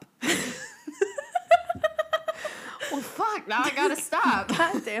 Stop. Well, fuck. Now I gotta stop.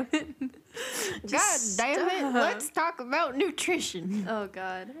 God damn it. God damn it. stop. Let's talk about nutrition. Oh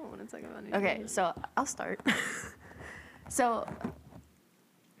god, I don't want to talk about nutrition. Okay, so I'll start. So,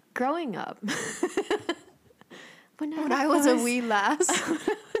 growing up, When I was a wee lass.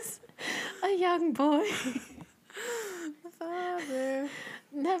 a young boy, Father.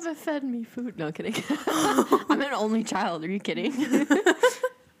 never fed me food. No, kidding. I'm an only child. Are you kidding?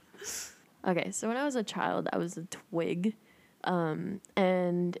 Okay, so when I was a child, I was a twig.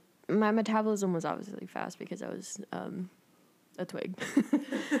 And my metabolism was obviously fast because I was a twig.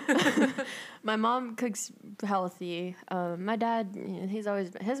 My mom cooks healthy. My dad,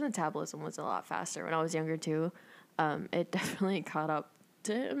 his metabolism was a lot faster when I was younger too. It definitely caught up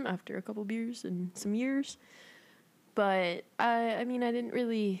to him after a couple beers and some years. But I mean, I didn't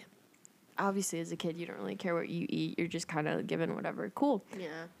really. Obviously, as a kid, you don't really care what you eat. You're just kind of given whatever. Cool.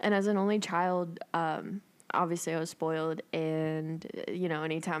 Yeah. And as an only child, obviously I was spoiled. And,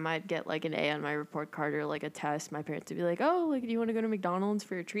 anytime I'd get like an A on my report card or like a test, my parents would be like, oh, like, do you want to go to McDonald's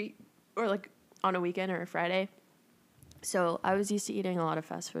for a treat? Or like on a weekend or a Friday. So I was used to eating a lot of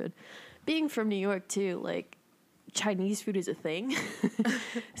fast food. Being from New York too, like Chinese food is a thing.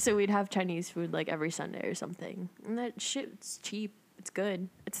 So we'd have Chinese food like every Sunday or something. And that shit's cheap. It's good.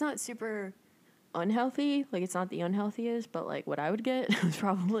 It's not super unhealthy. Like, it's not the unhealthiest, but, like, what I would get was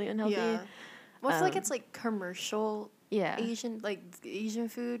probably unhealthy. Yeah. Well, I feel like it's, like, commercial Yeah. Asian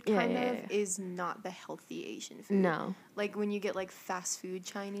food Yeah, kind yeah, of yeah. is not the healthy Asian food. No. Like, when you get, like, fast food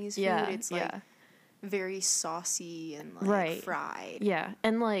Chinese food, Yeah, it's, like, yeah. very saucy and, like, Right. fried. Yeah.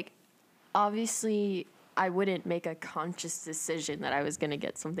 And, like, obviously, I wouldn't make a conscious decision that I was going to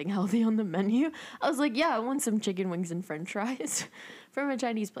get something healthy on the menu. I was like, yeah, I want some chicken wings and french fries from a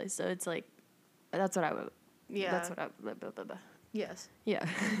Chinese place. So it's like, that's what I would. Yeah. That's what I. Blah, blah, blah, blah. Yes. Yeah.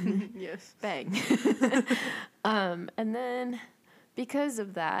 Yes. Bang. And then because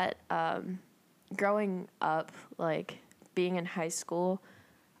of that, growing up, like being in high school,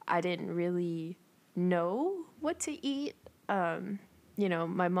 I didn't really know what to eat.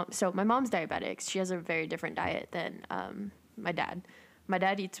 My mom's diabetic. She has a very different diet than my dad. My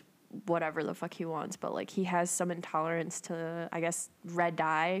dad eats whatever the fuck he wants, but like he has some intolerance to, I guess, red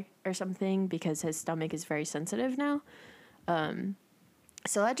dye or something because his stomach is very sensitive now.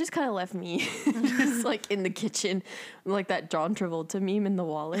 So that just kind of left me just like in the kitchen, like that John Travolta meme in the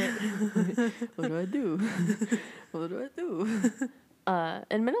wallet. What do I do? What do I do?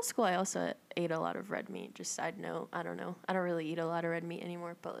 In middle school, I also ate a lot of red meat. Just side note, I don't know. I don't really eat a lot of red meat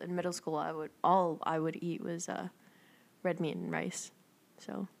anymore. But in middle school, all I would eat was red meat and rice.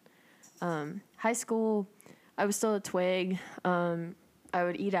 So, high school, I was still a twig. I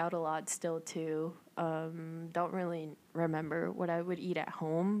would eat out a lot still too. Don't really remember what I would eat at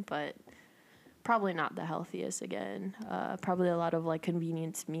home, but probably not the healthiest again. Probably a lot of like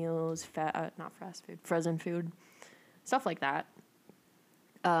convenience meals, not fast food, frozen food, stuff like that.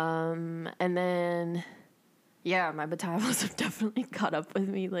 And then, yeah, my metabolism definitely caught up with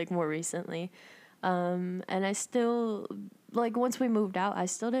me, like, more recently. And I still, like, once we moved out, I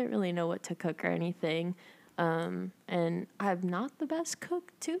still didn't really know what to cook or anything. And I'm not the best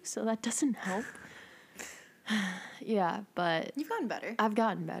cook too, so that doesn't help. Yeah, but You've gotten better. I've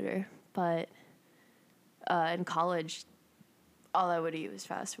gotten better. But in college, all I would eat was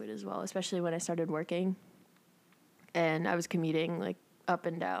fast food as well, especially when I started working. And I was commuting like up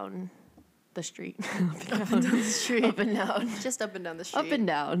and down the street. Up and down the street. Up and down. Just up and down the street. Up and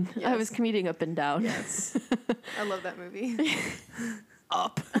down. I was Yes. commuting up and down. Yes. I love that movie.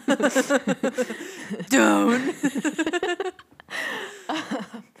 Up. Down.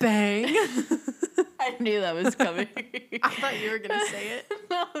 Bang. I knew that was coming. I thought you were gonna say it.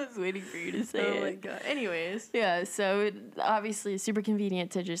 I was waiting for you to say Oh it. my god. Anyways. Yeah, so it obviously is super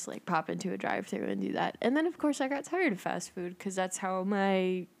convenient to just like pop into a drive-thru and do that. And then of course I got tired of fast food because that's how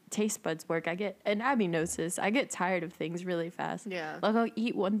my taste buds work. And Abby knows this. I get tired of things really fast. Yeah. Like I'll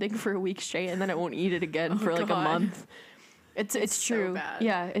eat one thing for a week straight and then I won't eat it again for like a God. month. It's so true. bad.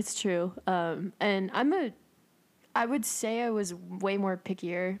 Yeah, it's true. And I would say I was way more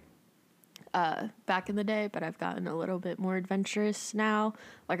pickier back in the day, but I've gotten a little bit more adventurous now.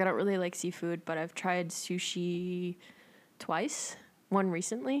 Like I don't really like seafood, but I've tried sushi twice. One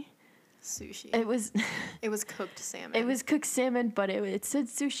recently. Sushi. It was It was cooked salmon. it was cooked salmon, but it said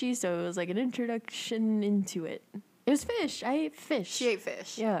sushi, so it was like an introduction into it. It was fish. I ate fish. She ate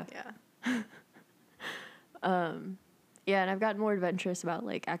fish. Yeah. Yeah. Yeah, and I've gotten more adventurous about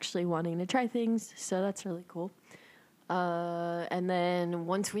like actually wanting to try things, so that's really cool. And then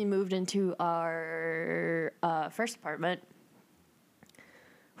once we moved into our first apartment,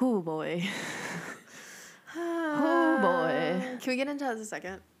 oh boy, oh boy, Can we get into that in a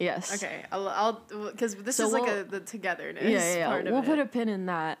second? yes, Okay. I'll because this So is like we'll- the togetherness. yeah. Part of We'll it. put a pin in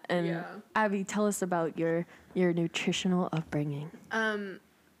that. And Yeah. Abby, tell us about your nutritional upbringing.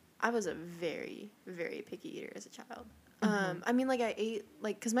 I was a very, very picky eater as a child. I mean, like, I ate,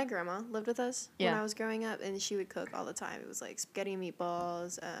 like, because my grandma lived with us when Yeah. I was growing up, and she would cook all the time. It was, like, spaghetti and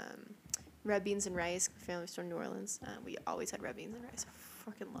meatballs, red beans and rice. My family's from New Orleans. We always had red beans and rice. I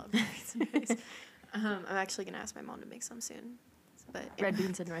fucking love red beans and rice. I'm actually going to ask my mom to make some soon. But Red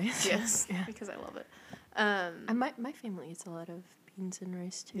beans and rice. Yes, Yeah. because I love it. And my family eats a lot of beans and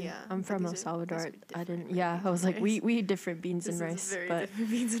rice too. Yeah, I'm but from these El are- these Salvador. are I different didn't. red Yeah, beans I was and like, rice. we eat different beans This and is rice. very But different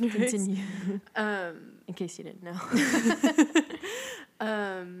beans and rice. continue. In case you didn't know.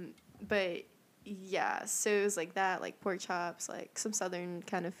 But yeah, so it was like that, like pork chops, like some southern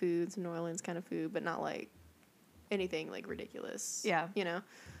kind of food, some New Orleans kind of food, but not like anything like ridiculous. Yeah. You know?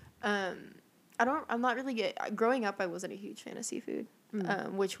 I'm not really growing up, I wasn't a huge fan of seafood,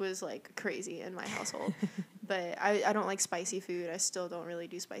 which was like crazy in my household. But I don't like spicy food. I still don't really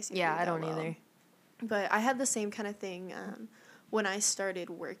do spicy Yeah, food. I that don't well. either. But I had the same kind of thing when I started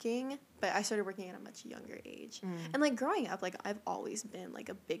working, but I started working at a much younger age. And like growing up, like I've always been like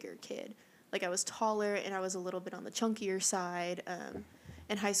a bigger kid. Like I was taller and I was a little bit on the chunkier side.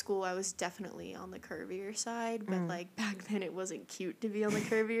 In high school, I was definitely on the curvier side, but like back then it wasn't cute to be on the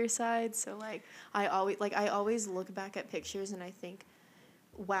curvier side. So like I always look back at pictures and I think,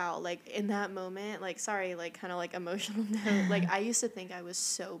 wow, like in that moment, like sorry, like kind of like emotional note, like I used to think I was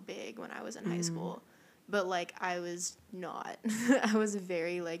so big when I was in high school, but like I was not. I was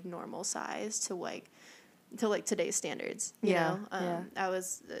very like normal size to today's standards, you Yeah, know.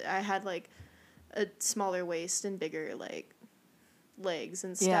 I had like a smaller waist and bigger like legs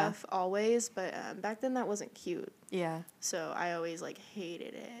and Yeah. stuff always, but back then that wasn't cute. Yeah. So I always like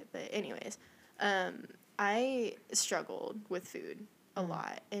hated it. But anyways, I struggled with food a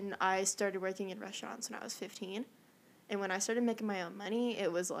lot, and I started working in restaurants when I was 15. And when I started making my own money,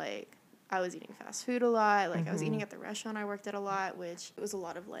 it was like I was eating fast food a lot. Like I was eating at the restaurant I worked at a lot, which was a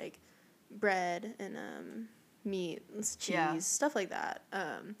lot of like bread and meat and cheese, Yeah. stuff like that.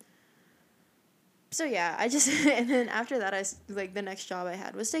 So yeah, I just and then after that, like the next job I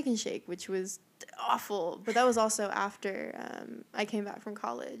had was Steak and Shake, which was awful. But that was also after I came back from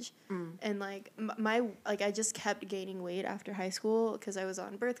college, and like I just kept gaining weight after high school because I was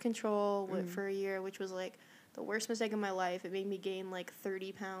on birth control for a year, which was like the worst mistake of my life. It made me gain like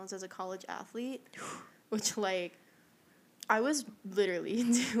 30 pounds as a college athlete, which like I was literally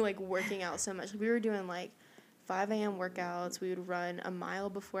like working out so much. We were doing like 5 a.m. workouts. We would run a mile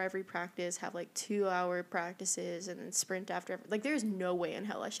before every practice, have like 2-hour practices, and then sprint after. Like, there's no way in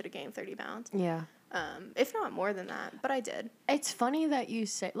hell I should have gained 30 pounds. Yeah. If not more than that, but I did. It's funny that you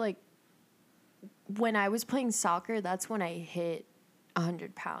say, like, when I was playing soccer, that's when I hit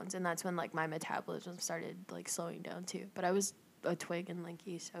 100 pounds, and that's when, like, my metabolism started, like, slowing down, too. But I was a twig and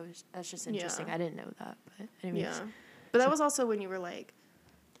lanky, so that's just interesting. Yeah. I didn't know that, but anyways. Yeah. But that was also when you were, like,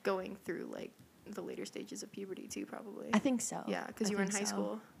 going through, like, the later stages of puberty, too, probably. I think so. Yeah, because you were in high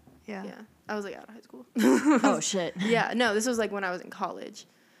school. Yeah. Yeah. I was like out of high school. Oh shit. Yeah, no, this was like when I was in college,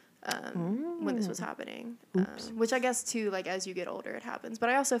 when this was happening. Which I guess too, like as you get older, it happens. But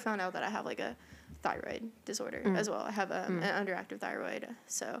I also found out that I have like a thyroid disorder as well. I have an underactive thyroid,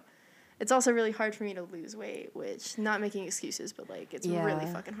 so it's also really hard for me to lose weight. Which, not making excuses, but like it's really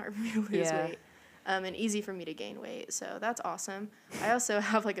fucking hard for me to lose weight. And easy for me to gain weight, so that's awesome. I also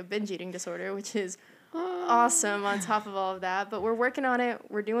have like a binge eating disorder, which is awesome on top of all of that. But we're working on it.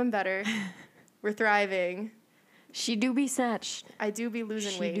 We're doing better. We're thriving. She do be snatched. I do be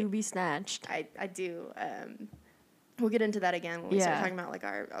losing weight. She do be snatched. I do. We'll get into that again when we start talking about like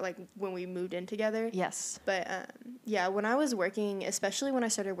our when we moved in together. Yes. But yeah, when I was working, especially when I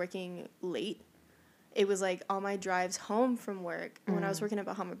started working late, it was like all my drives home from work. When I was working at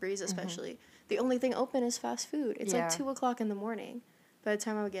Bahama Breeze, especially, the only thing open is fast food. It's like 2:00 in the morning by the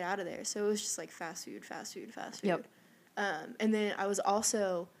time I would get out of there. So it was just like fast food. Yep. And then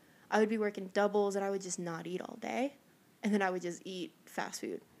I would be working doubles and I would just not eat all day. And then I would just eat fast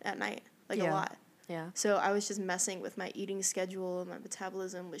food at night, like a lot. Yeah. So I was just messing with my eating schedule. My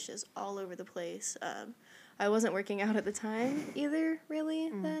metabolism was just all over the place. I wasn't working out at the time either, really,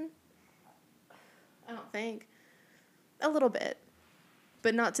 then. I don't think. A little bit.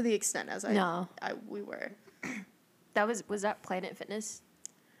 But not to the extent as we were. Was that Planet Fitness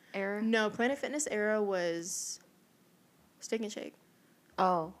era? No, Planet Fitness era was Steak and Shake.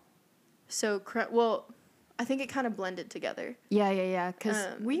 Oh. So, I think it kind of blended together. Yeah.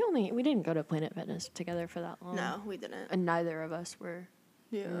 Because we didn't go to Planet Fitness together for that long. No, we didn't. And neither of us were.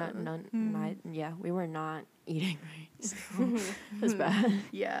 Yeah. We were not eating right. So it was bad.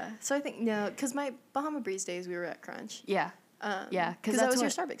 Yeah. So I think, because my Bahama Breeze days, we were at Crunch. Yeah. Yeah. Because that was your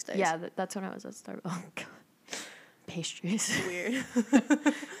Starbucks days. Yeah, that's when I was at Starbucks. Oh, God. Pastries. Weird.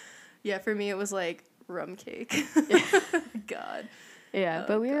 Yeah, for me, it was like rum cake. God. Yeah,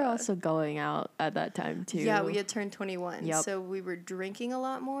 but we were also going out at that time, too. Yeah, we had turned 21. Yep. So we were drinking a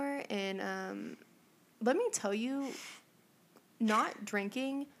lot more. And let me tell you, not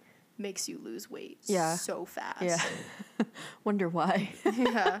drinking makes you lose weight so fast. Yeah. Wonder why.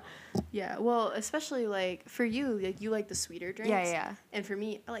 Yeah. Well, especially, like, for you, like, you like the sweeter drinks. Yeah. And for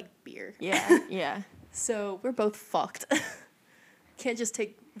me, I like beer. Yeah. So we're both fucked. Can't just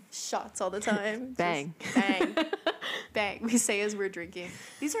take shots all the time. Bang. Bang. We say as we're drinking.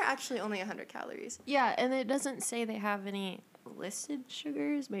 These are actually only 100 calories. Yeah, and it doesn't say they have any listed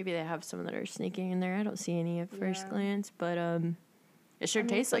sugars. Maybe they have some that are sneaking in there. I don't see any at first glance, but it sure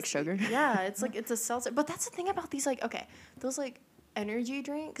tastes like sugar. Yeah, it's like it's a seltzer. But that's the thing about these, like, okay, those like energy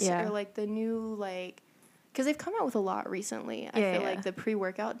drinks are like the new, like, because they've come out with a lot recently. I feel like the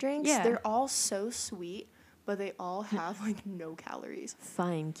pre-workout drinks, they're all so sweet, but they all have like no calories.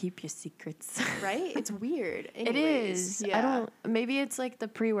 Fine, keep your secrets. Right? It's weird. Anyways, it is. Yeah. Maybe it's like the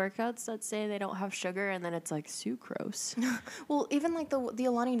pre-workouts that say they don't have sugar, and then it's like sucrose. Well, even like the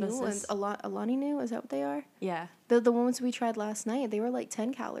Alani Nu ones, Alani Nu, is that what they are? Yeah. The ones we tried last night, they were like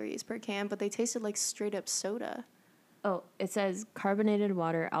 10 calories per can, but they tasted like straight up soda. Oh, it says carbonated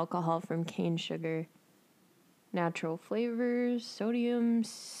water, alcohol from cane sugar, natural flavors, sodium,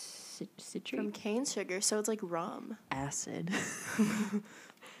 citrate. From cane sugar, so it's like rum. Acid.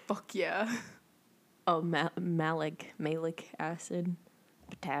 Fuck yeah. Oh, malic acid,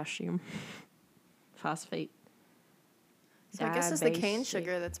 potassium, phosphate. So I guess it's the cane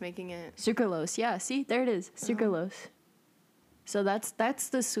sugar that's making it. Sucralose, yeah. See, there it is, sucralose. So that's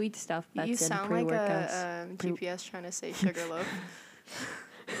the sweet stuff that's you in sound pre-workouts. like a GPS trying to say sugarloaf.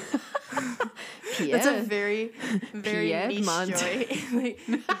 Pierre. That's a very Pierre niche Mont. joy.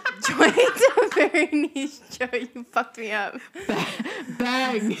 Joint's a very niche joke. You fucked me up.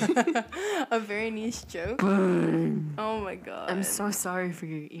 Bang. A very niche joke. Bang. Oh my god. I'm so sorry for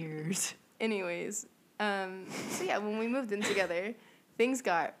your ears. Anyways, so yeah, when we moved in together, things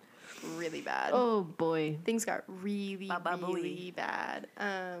got really bad. Oh boy. Things got really bad.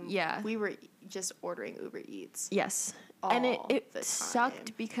 Yeah. We were just ordering Uber Eats. Yes. All And the it sucked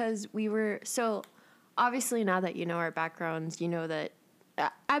time. because we were so obviously now that you know our backgrounds, you know that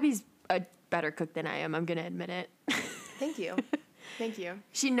Abby's a better cook than I am. I'm gonna admit it. Thank you. Thank you.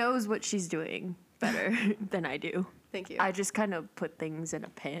 She knows what she's doing better than I do. Thank you. I just kind of put things in a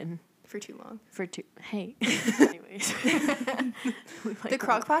pan For too long. Hey. Anyways. The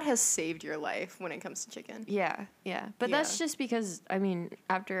crock pot has saved your life when it comes to chicken. Yeah. But that's Yeah. just because, I mean,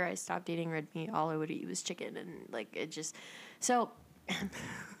 after I stopped eating red meat, all I would eat was chicken. And, like, it just... So,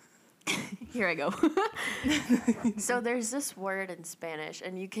 here I go. So, there's this word in Spanish,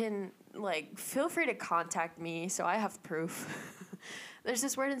 and you can, like, feel free to contact me so I have proof. There's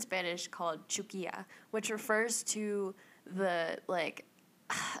this word in Spanish called chuquilla, which refers to the, like...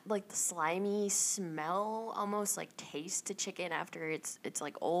 like the slimy smell, almost like taste to chicken after it's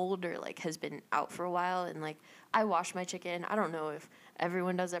like old or like has been out for a while. And like I wash my chicken. I don't know if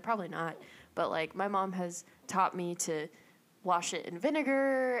everyone does that, probably not. But like my mom has taught me to wash it in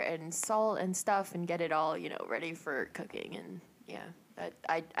vinegar and salt and stuff and get it all, ready for cooking. And yeah,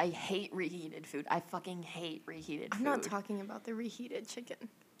 I hate reheated food. I fucking hate reheated food. I'm not talking about the reheated chicken.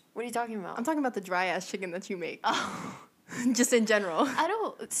 What are you talking about? I'm talking about the dry ass chicken that you make. Oh. Just in general. I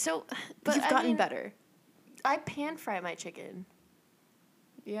don't, so, but You've gotten better. I pan fry my chicken.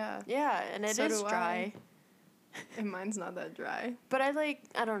 Yeah. Yeah, and it So is do dry. And mine's not that dry. But I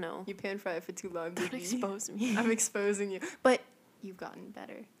don't know. You pan fry it for too long, Don't baby. expose me. I'm exposing you. But you've gotten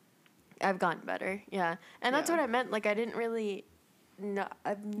better. I've gotten better, yeah. And that's Yeah. what I meant. Like, I didn't really, no,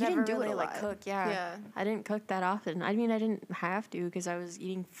 I've didn't never do it really, a like, lot. cook, yeah. Yeah. I didn't cook that often. I mean, I didn't have to because I was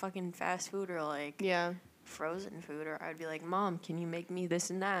eating fucking fast food or, like, Yeah. frozen food. Or I'd be like, Mom, can you make me this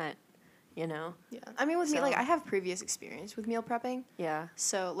and that? Yeah. I mean, with me, So- like, I have previous experience with meal prepping. Yeah.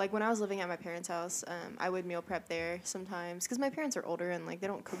 So, like, when I was living at my parents' house, I would meal prep there sometimes because my parents are older and, like, they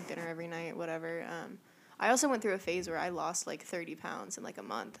don't cook dinner every night, whatever. I also went through a phase where I lost, like, 30 pounds in, like, a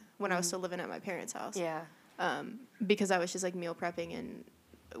month when I was still living at my parents' house. Yeah. Because I was just, like, meal prepping and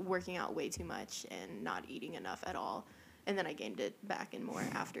working out way too much and not eating enough at all. And then I gained it back and more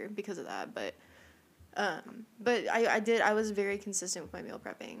after because of that. But I was very consistent with my meal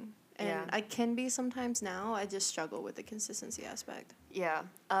prepping. And Yeah. I can be sometimes now. I just struggle with the consistency aspect. Yeah.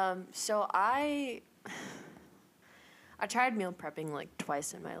 So I tried meal prepping like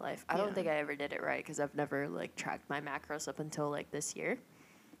twice in my life. I Yeah. don't think I ever did it right because I've never like tracked my macros up until like this year.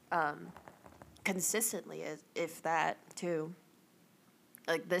 Consistently, if that too.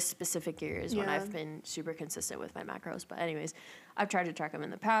 Like this specific year is when Yeah. I've been super consistent with my macros. But anyways, I've tried to track them in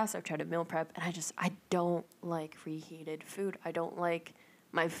the past. I've tried to meal prep, and I don't like reheated food. I don't like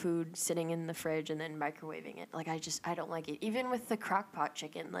my food sitting in the fridge and then microwaving it. Like I don't like it. Even with the crock pot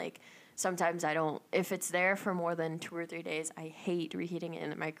chicken, like sometimes I don't, if it's there for more than 2 or 3 days, I hate reheating it in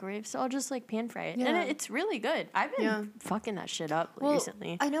the microwave. So I'll just like pan fry it. And Yeah. it's really good. I've been Yeah. fucking that shit up Well,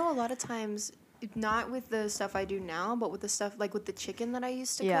 recently. I know a lot of times, not with the stuff I do now, but with the stuff, like with the chicken that I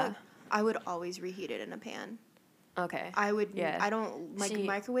used to Yeah. cook, I would always reheat it in a pan. Okay. I would. Yeah. I don't like See-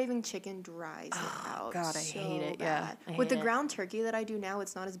 microwaving chicken dries it out. God, I hate it. Yeah, bad. I With the hate it. ground turkey that I do now,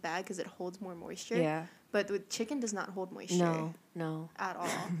 it's not as bad because it holds more moisture. Yeah. But with chicken, does not hold moisture No. at all.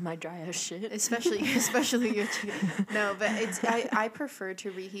 My dry ass shit. especially your chicken. No, but I prefer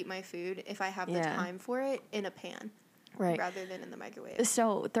to reheat my food if I have the Yeah. time for it in a pan Right. rather than in the microwave.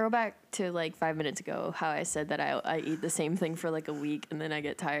 So throwback to like 5 minutes ago, how I said that I eat the same thing for like a week and then I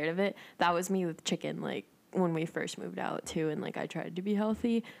get tired of it. That was me with chicken, like when we first moved out too, and like I tried to be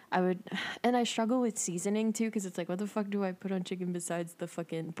healthy. And I struggle with seasoning too, because it's like, what the fuck do I put on chicken besides the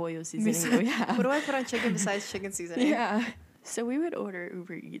fucking pollo seasoning that we have? What do I put on chicken besides chicken seasoning? Yeah. So we would order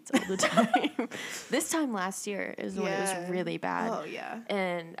Uber Eats all the time. This time last year is when it Yeah. was really bad. Oh yeah.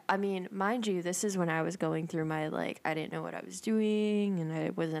 And I mean, mind you, this is when I was going through my like, I didn't know what I was doing and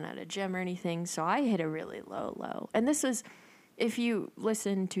I wasn't at a gym or anything. So I hit a really low. And this was, if you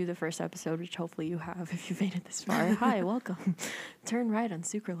listen to the first episode, which hopefully you have, if you've made it this far, hi, welcome. Turn right on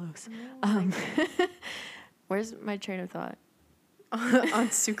sucralose. Where's my train of thought? On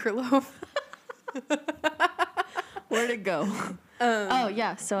sucraloaf. Where'd it go? Oh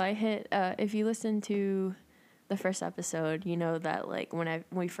yeah, so I hit. If you listen to the first episode, you know that like when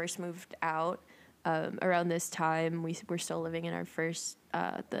we first moved out, around this time we were still living in our first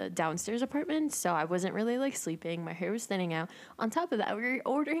the downstairs apartment, so I wasn't really like sleeping. My hair was thinning out. On top of that, we were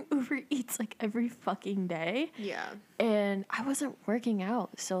ordering Uber Eats like every fucking day, Yeah. and I wasn't working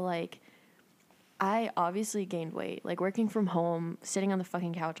out, so like. I obviously gained weight. Like working from home, sitting on the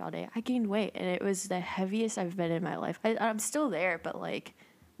fucking couch all day, I gained weight, and it was the heaviest I've been in my life. I'm still there, but like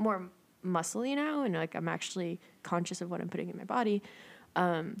more muscly now, and like I'm actually conscious of what I'm putting in my body.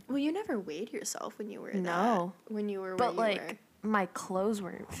 Well, you never weighed yourself when you were No. when you were But where you like my clothes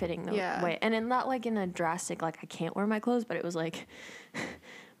weren't fitting the Yeah. way, and not like in a drastic like I can't wear my clothes, but it was like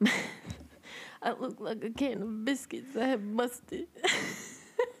I look like a can of biscuits that have mustard.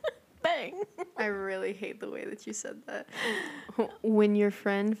 Bang. were. I really hate the way that you said that. When your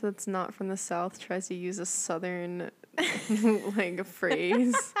friend that's not from the South tries to use a Southern like a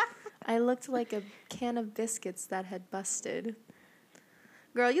phrase, I looked like a can of biscuits that had busted.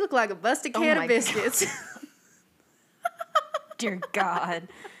 Girl, you look like a busted Oh can my of biscuits. Dear God.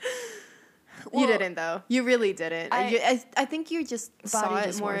 You Well, didn't though. You really didn't. I think you just saw Body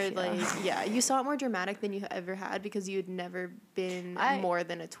it more dysmorphia. like you saw it more dramatic than you ever had because you had never been I- more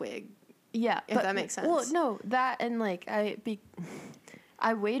than a twig. Yeah, If that makes Well, sense. no, that and like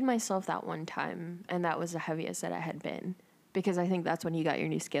I weighed myself that one time, and that was the heaviest that I had been. Because I think that's when you got your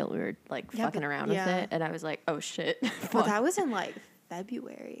new scale. We were, like, Yeah, fucking but- around yeah. with it. And I was like, oh, shit. Well, Fuck. that was in like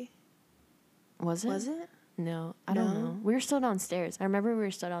February. Was it? Was it? No, I don't No? know. We were still downstairs. I remember we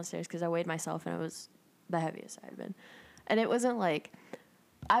were still downstairs because I weighed myself, and it was the heaviest I had been. And it wasn't like...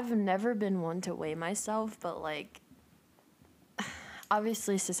 I've never been one to weigh myself, but, like...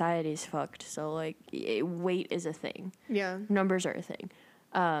 Obviously, society's fucked, so, like, weight is a thing. Yeah. Numbers are a thing.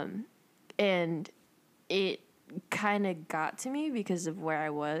 And it kind of got to me because of where I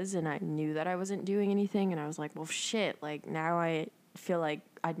was, and I knew that I wasn't doing anything, and I was like, well, shit, like, now I feel like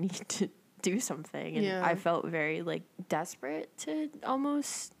I need to do something. And Yeah. I felt very, like, desperate to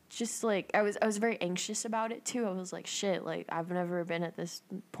almost just, like, I was very anxious about it, too. I was like, shit, like, I've never been at this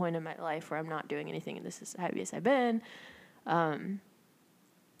point in my life where I'm not doing anything, and this is the heaviest I've been.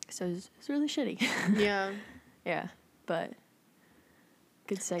 So it's really shitty. Yeah. Yeah, but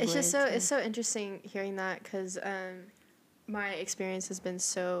good segue. It's just so to- it's so interesting hearing that because my experience has been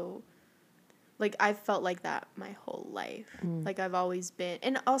so like I've felt like that my whole life. Like I've always been,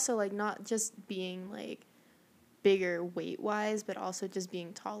 and also like not just being like bigger weight wise, but also just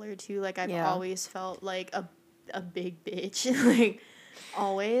being taller too. Like I've Yeah. always felt like a big bitch, like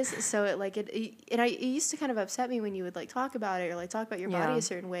always. So it used to kind of upset me when you would like talk about it or like talk about your body Yeah. a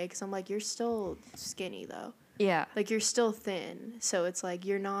certain way because I'm like, you're still skinny though. Yeah. Like you're still thin, so it's like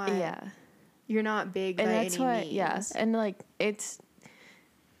you're not big And by that's any why, means. yeah. And like, it's.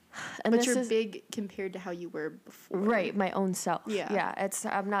 And But this you're is, big compared to how you were before. right, my own self. Yeah. Yeah. It's,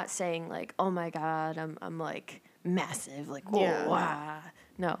 I'm not saying like, oh my God, I'm like massive. Like, oh, Yeah. wow.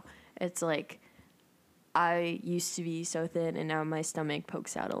 No, it's like, I used to be so thin and now my stomach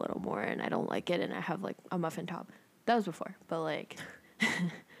pokes out a little more and I don't like it and I have like a muffin top. That was before, but like,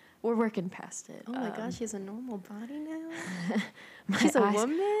 we're working past it. Oh my gosh, she has a normal body now. My She's a eyes-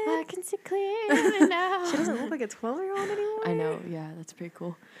 woman. I can see clearly now. She doesn't look like a 12-year-old anymore. I know, yeah, that's pretty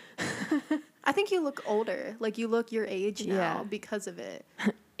cool. I think you look older. Like you look your age now Yeah. because of it.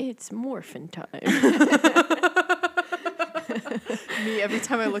 It's morphin' time. Me every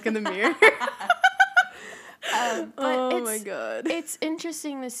time I look in the mirror. But oh it's, my god. it's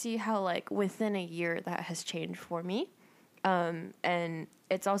interesting to see how like within a year that has changed for me. And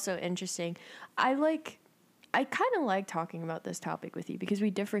it's also interesting. I kind of like talking about this topic with you because we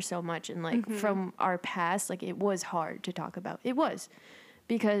differ so much and like from our past, like it was hard to talk about. It was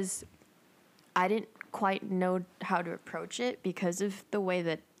because I didn't quite know how to approach it because of the way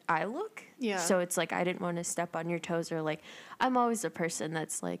that I look. Yeah. So it's like I didn't want to step on your toes or like I'm always a person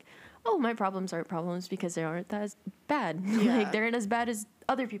that's like, oh, my problems aren't problems because they aren't that bad. Yeah. Like they're not as bad as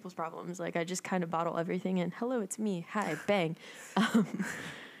other people's problems. Like I just kind of bottle everything in. Hello, it's me. Hi, bang.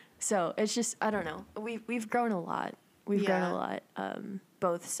 So it's just I don't know. We've grown a lot. We've grown Yeah. a lot,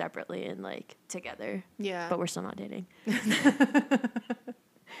 both separately and like together. Yeah. But we're still not dating.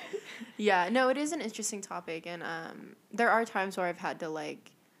 Yeah, no, it is an interesting topic, and there are times where I've had to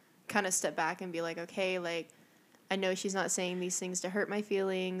like kind of step back and be like, okay, like I know she's not saying these things to hurt my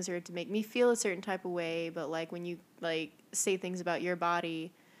feelings or to make me feel a certain type of way, but like when you like say things about your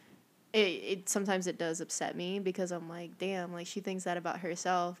body, it sometimes it does upset me because I'm like, damn, like she thinks that about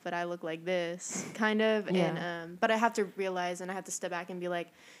herself, but I look like this, kind of, Yeah. and but I have to realize and I have to step back and be like,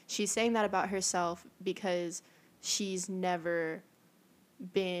 she's saying that about herself because she's never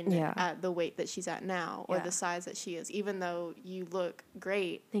been Yeah. at the weight that she's at now or Yeah. the size that she is, even though you look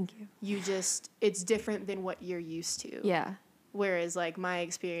great, Thank you. it's different than what you're used to. Yeah. Whereas like my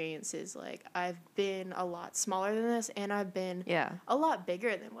experience is like I've been a lot smaller than this and I've been Yeah. a lot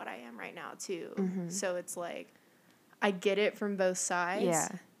bigger than what I am right now too. Mm-hmm. So it's like I get it from both sides. Yeah.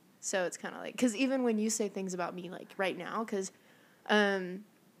 So it's kind of like, because even when you say things about me like right now, because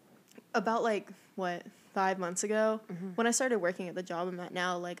about like what 5 months ago when I started working at the job I'm at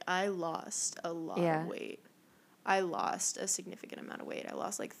now, like I lost a lot Yeah. of weight. I lost a significant amount of weight. I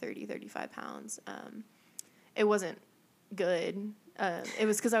lost like 35 pounds. It wasn't good. It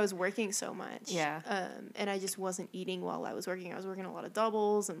was because I was working so much. Yeah. And I just wasn't eating while I was working. I was working a lot of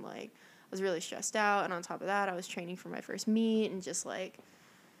doubles and like I was really stressed out. And on top of that, I was training for my first meet and just like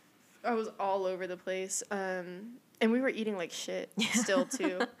I was all over the place. And we were eating like shit still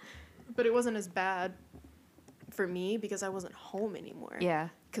too. But it wasn't as bad for me because I wasn't home anymore. Yeah.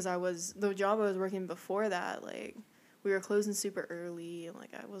 Because the job I was working before that, like, we were closing super early, and, like,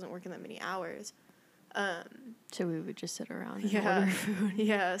 I wasn't working that many hours. So we would just sit around and Yeah. order food.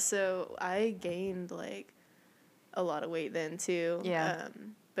 Yeah, so I gained, like, a lot of weight then, too. Yeah.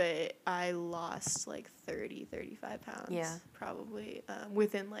 But I lost, like, 35 pounds. Yeah. Probably,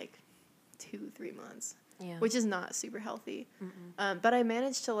 within, like, 2-3 months. Yeah. which is not super healthy. But I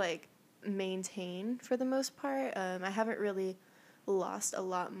managed to like maintain for the most part. I haven't really lost a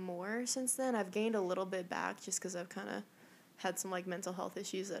lot more since then. I've gained a little bit back just because I've kind of had some like mental health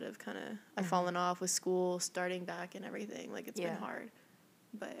issues that have kind of I've fallen off with school, starting back and everything. Like it's been hard.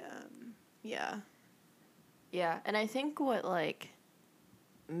 But yeah. Yeah, and I think what like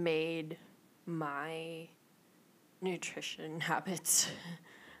made my nutrition habits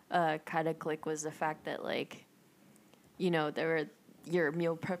kind of click was the fact that like, you know, your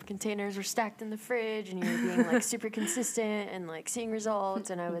meal prep containers were stacked in the fridge and you were being like super consistent and like seeing results,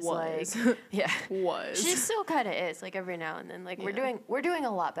 and I was like, yeah, she still kind of is like every now and then. Like we're doing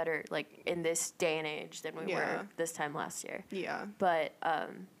a lot better like in this day and age than we were this time last year. Yeah. But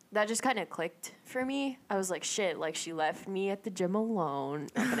that just kind of clicked for me. I was like, shit, like she left me at the gym alone.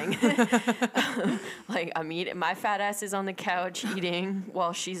 Not kidding. Like I'm eating, my fat ass is on the couch eating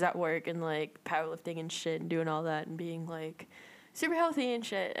while she's at work and like powerlifting and shit and doing all that and being like super healthy and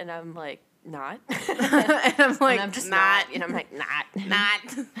shit. And I'm like, not. And I'm like, and I'm just not. And I'm like, not.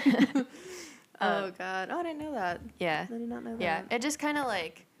 Oh God. Oh, I didn't know that. Yeah. I did not know that. Yeah. It just kind of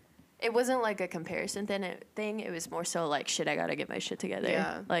like, it wasn't like a comparison thing. It was more so like, shit, I gotta get my shit together.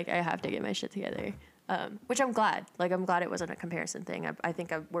 Yeah. Like, I have to get my shit together. Which I'm glad. Like, I'm glad it wasn't a comparison thing. I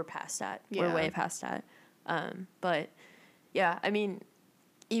think we're past that. Yeah. We're way past that. But, yeah, I mean,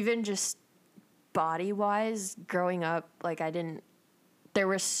 even just body-wise, growing up, like, there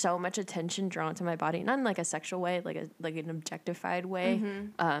was so much attention drawn to my body. Not in, like, a sexual way, like an objectified way.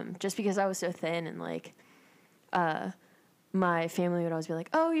 Just because I was so thin and, like, my family would always be like,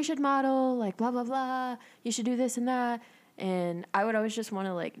 oh, you should model, like, blah, blah, blah. You should do this and that. And I would always just want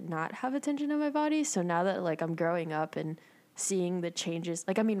to, like, not have attention to my body. So now that, like, I'm growing up and seeing the changes,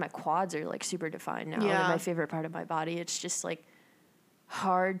 like, I mean, my quads are, like, super defined now. Yeah. They're my favorite part of my body. It's just, like,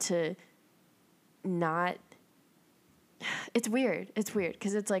 hard to not... It's weird. It's weird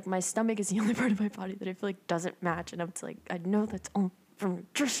because it's, like, my stomach is the only part of my body that I feel like doesn't match. And it's, like, I know that's all from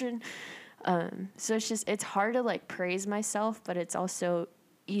nutrition. So it's hard to like praise myself, but it's also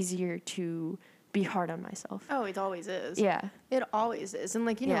easier to be hard on myself. Oh, it always is. Yeah. It always is. And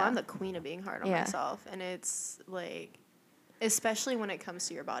like, you know, Yeah. I'm the queen of being hard on myself. And it's like, especially when it comes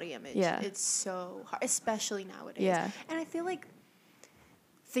to your body image. Yeah. It's so hard, especially nowadays. Yeah. And I feel like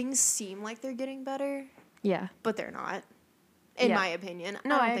things seem like they're getting better, Yeah. but they're not, in Yeah. my opinion.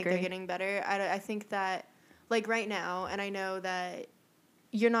 No, I don't I think agree. they're getting better. I think that, like, right now, and I know that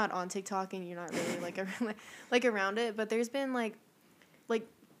you're not on TikTok and you're not really like around it, but there's been like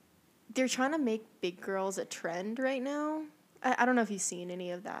they're trying to make big girls a trend right now. I don't know if you've seen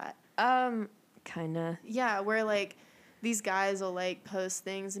any of that. Kinda. Yeah, where like these guys will like post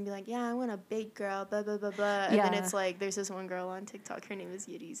things and be like, yeah, I want a big girl, blah blah blah blah, and then Yeah. it's like there's this one girl on TikTok, her name is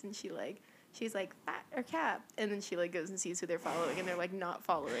Yiddies, and she's like fat or cap, and then she like goes and sees who they're following, and they're like not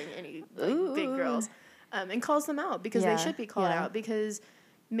following any like big girls, and calls them out because Yeah, they should be called yeah. out, because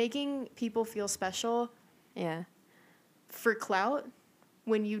making people feel special Yeah. for clout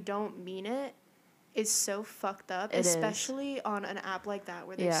when you don't mean it is so fucked up, It is. especially on an app like that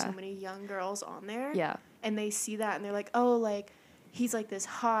where there's Yeah. so many young girls on there. Yeah. And they see that and they're like, oh, like, he's like this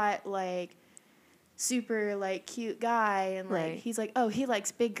hot, like, super, like, cute guy. And, like, Right. he's like, oh, he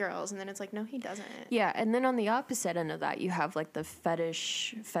likes big girls. And then it's like, no, he doesn't. Yeah, and then on the opposite end of that, you have like the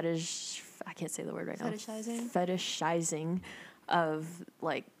fetish. I can't say the word right Fetishizing? now. Fetishizing of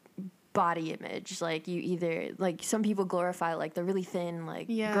like body image. Like you either like some people glorify like the really thin like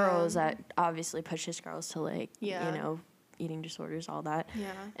Yeah. girls that obviously pushes girls to like Yeah. you know eating disorders, all that.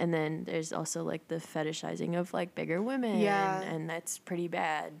 Yeah. And then there's also like the fetishizing of like bigger women. Yeah. And that's pretty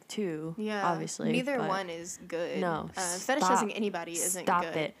bad too. Yeah. Obviously. Neither but one is good. No. Fetishizing anybody isn't Stop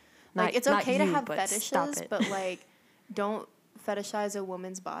good. it. Like, Not- it's not okay to you, have but stop fetishes, it. but, like, don't fetishize a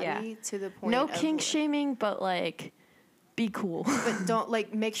woman's body Yeah. to the point No of, kink like- shaming, but like be cool. But don't,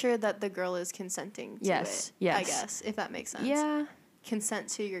 like, make sure that the girl is consenting to Yes, it. yes. I guess, if that makes sense. Yeah. Consent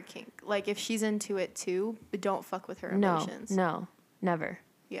to your kink. Like, if she's into it too, but don't fuck with her No. emotions. No. Never.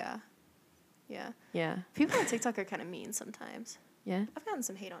 Yeah. Yeah. Yeah. People on TikTok are kind of mean sometimes. Yeah. I've gotten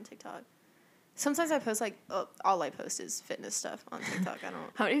some hate on TikTok. Sometimes I post, like, all I post is fitness stuff on TikTok. I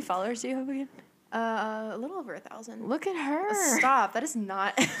don't. How many followers do you have again? A little over 1,000. Look at her. Stop. That is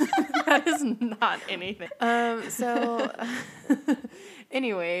not. That is not anything. So,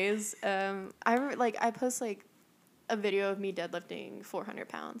 anyways, I post like a video of me deadlifting 400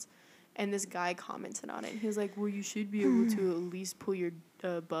 pounds, and this guy commented on it. And he was like, "Well, you should be able to at least pull your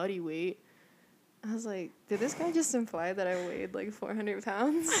body weight." I was like, "Did this guy just imply that I weighed like 400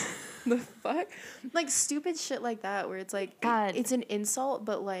 pounds?" The fuck? Like stupid shit like that, where it's like, God. it's an insult,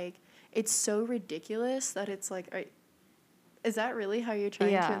 but like. it's so ridiculous that it's like, is that really how you're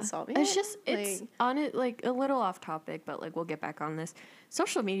trying to insult me? It's just, it's Like, on it, like, a little off topic, but, like, we'll get back on this.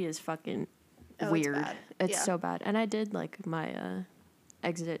 Social media is fucking it's weird. bad. It's Yeah. so bad. And I did, like, my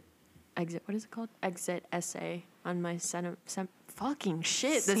exit, what is it called? Exit essay on my fucking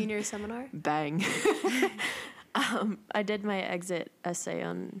shit. This senior seminar. bang. I did my exit essay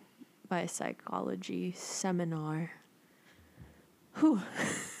on my psychology seminar. Whew.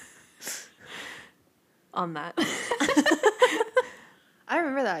 On that. I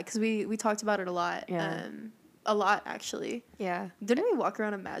remember that because we talked about it a lot. Yeah. A lot actually. Yeah. Didn't we walk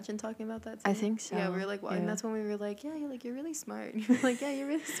around Imagine talking about that? I too? think so. Yeah, we were like, well, and Yeah. that's when we were like, yeah, you're really smart. You were like, yeah, you're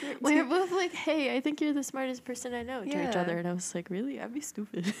really smart. We were too." both like, hey, I think you're the smartest person I know to each Yeah. other. And I was like, really? I'd be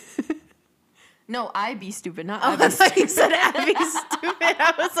stupid. No, I be stupid, not Oh, I I be thought you said Abby's stupid.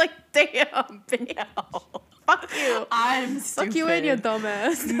 I was like, damn, bitch. Fuck you. I'm stupid. Fuck you and your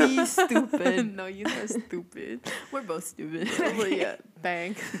dumbass. Me stupid. No, you're not stupid. We're both stupid. Well, yeah,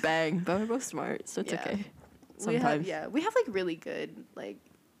 bang. Bang. But we're both smart, so it's Yeah. okay. We have, Sometimes. we have like really good like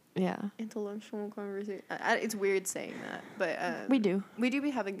Yeah. intellectual conversation. It's weird saying that, but We do. we do be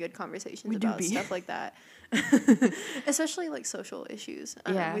having good conversations We do about be. stuff like that, especially like social issues.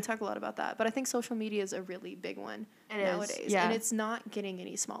 Yeah. We talk a lot about that, but I think social media is a really big one It is, nowadays, yeah. and it's not getting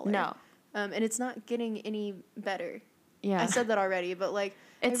any smaller. No. And it's not getting any better. Yeah. I said that already, but like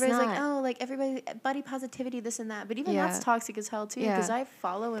It's everybody's like, not. oh, like everybody body positivity, this and that. But even Yeah. that's toxic as hell too, Yeah. because I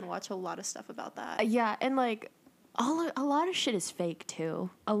follow and watch a lot of stuff about that. Yeah, and like a lot of shit is fake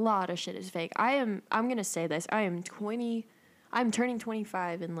too. A lot of shit is fake. I'm gonna say this. I'm turning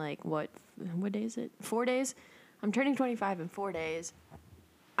 25 in like what day is it? 4 days? I'm turning 25 in 4 days.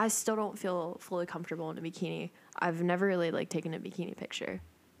 I still don't feel fully comfortable in a bikini. I've never really like taken a bikini picture.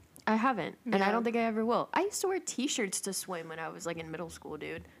 I haven't, and I Yeah. don't think I ever will. I used to wear t-shirts to swim when I was like in middle school,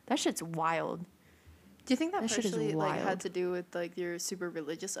 dude. That shit's wild. Do you think that That shit is partially like wild. had to do with like your super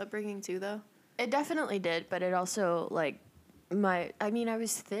religious upbringing too, though? It definitely did, but it also like I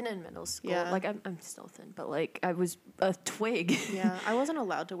was thin in middle school. Yeah. Like I'm still thin, but like I was a twig. Yeah, I wasn't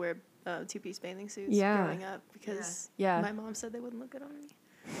allowed to wear two-piece bathing suits Yeah. growing up because Yeah. my mom said they wouldn't look good on me.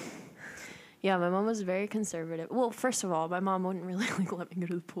 Yeah, my mom was very conservative. Well, first of all, my mom wouldn't really like let me go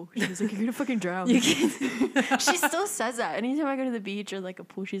to the pool. She was like, "You're gonna fucking drown." She still says that. Anytime I go to the beach or like a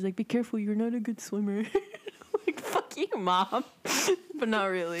pool, she's like, "Be careful, you're not a good swimmer." Like, fuck you, mom. But not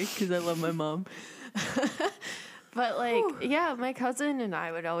really, because I love my mom. But like, yeah, my cousin and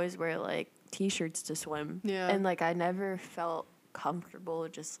I would always wear like t-shirts to swim. Yeah. And like, I never felt comfortable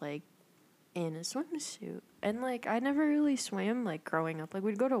just like in a swimsuit. And like, I never really swam like growing up. Like,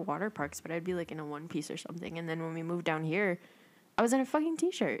 we'd go to water parks, but I'd be like in a one piece or something. And then when we moved down here, I was in a fucking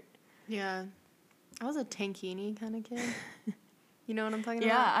t-shirt. Yeah, I was a tankini kind of kid. You know what I'm talking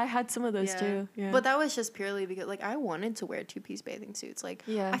Yeah, about? I had some of those too. Yeah. But that was just purely because like I wanted to wear two-piece bathing suits. Like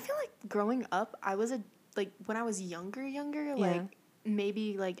Yeah. I feel like growing up, I was when I was younger, like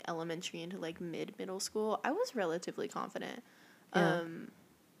maybe like elementary into like middle school, I was relatively confident. Yeah.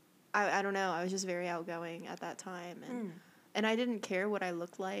 I don't know. I was just very outgoing at that time, and I didn't care what I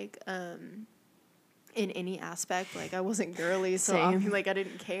looked like in any aspect. Like I wasn't girly, so Same. like I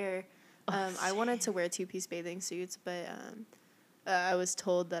didn't care. I wanted to wear two-piece bathing suits, but I was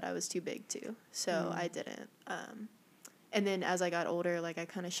told that I was too big to, so I didn't. And then as I got older, like I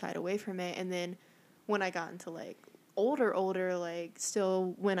kind of shied away from it. And then when I got into like older, like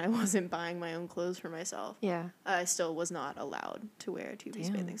still when I wasn't buying my own clothes for myself, Yeah. I still was not allowed to wear a two-piece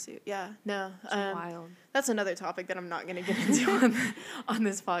Damn. bathing suit. Yeah, no. It's wild. That's another topic that I'm not going to get into on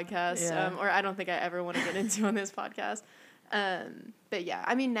this podcast, Yeah. or I don't think I ever want to get into on this podcast. But yeah,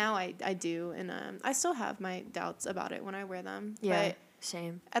 I mean, now I do, and I still have my doubts about it when I wear them. Yeah. But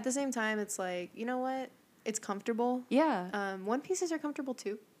Same. at the same time, it's like, you know what? It's comfortable. Yeah. One pieces are comfortable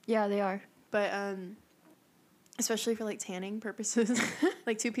too, Yeah, they are. but especially for like tanning purposes,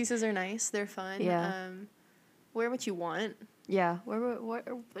 like two pieces are nice. They're fun. Yeah. Wear what you want. Yeah. Wear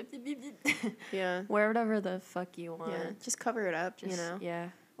Yeah. whatever the fuck you want. Yeah. Just cover it up, Just, you know. Yeah.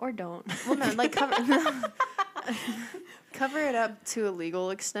 Or don't. Well, no, like cover it up to a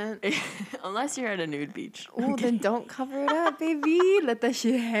legal extent. Unless you're at a nude beach. Oh, then don't cover it up, baby. Let that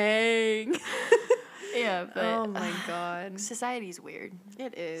shit hang. Yeah, but Oh my god. society's weird.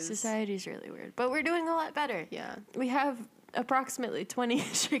 It is. Society's really weird. But we're doing a lot better. Yeah. We have approximately 20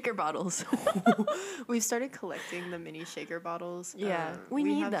 shaker bottles. We've started collecting the mini shaker bottles. Yeah, we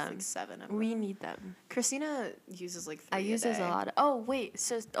need have them. Like 7 of them. We need them. Christina uses like 3 I use this a day. lot. Oh, wait.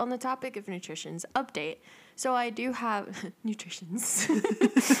 So on the topic of nutrition's update. So I do have nutritions.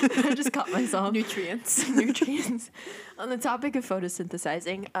 I just caught myself. Nutrients. Nutrients. On the topic of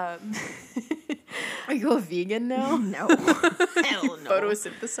photosynthesizing, Are you a vegan now? no. Hell no.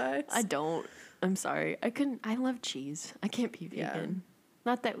 Photosynthesize? I don't. I'm sorry. I love cheese. I can't be Yeah. vegan.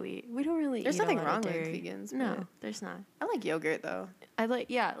 Not that we don't really There's eat nothing a lot wrong of with dairy. vegans, No, but- there's not. I like yogurt though. I like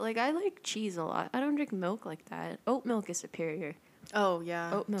cheese a lot. I don't drink milk like that. Oat milk is superior. Oh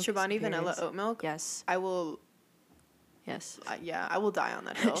yeah. Oat milk is Chobani vanilla superior. oat milk. Yes. I will. Yes. Yeah, I will die on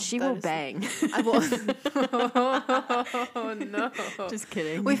that hill. She That will is- bang. I will. Oh no. Just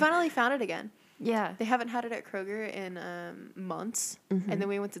kidding. We finally found it again. yeah. They haven't had it at Kroger in months, Mhm. and then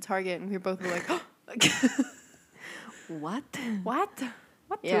we went to Target and we both were like, What? "What?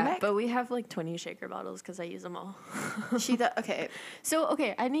 What? Yeah, Turmeric?" but we have like 20 shaker bottles because I use them all. She does. Okay. So,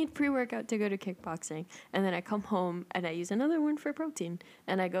 okay, I need pre-workout to go to kickboxing, and then I come home and I use another one for protein,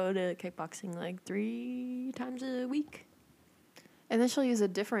 and I go to kickboxing like 3 times a week. And then she'll use a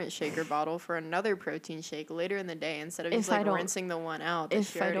different shaker bottle for another protein shake later in the day instead of If just I like don't- rinsing the one out that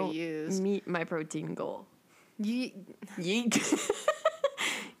If she I already don't used. meet my protein goal. You, Yeet.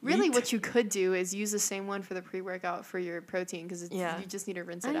 really, Yeet. what you could do is use the same one for the pre-workout for your protein because Yeah. you just need to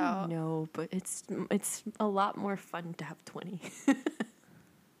rinse it I out. know, but it's a lot more fun to have 20.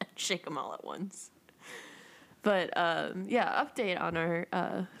 Shake them all at once. But yeah, update on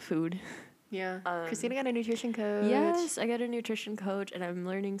our food. Yeah. Um, Christina got a nutrition coach. Yes, I got a nutrition coach, and I'm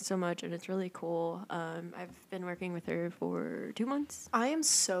learning so much, and it's really cool. I've been working with her for 2 months. I am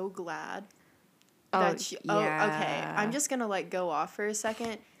so glad Oh, that she. Oh, okay. yeah. I'm just gonna like go off for a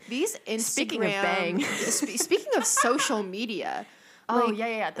second. These Instagram. Speaking of bang. Speaking of social media. Oh, like,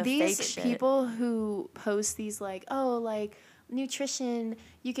 yeah, the these fake shit. people who post these like, oh, like nutrition.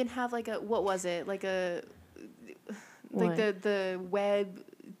 You can have like a what was it like a like What? the web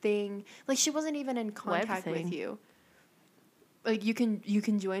thing. Like she wasn't even in contact thing? with you. Like you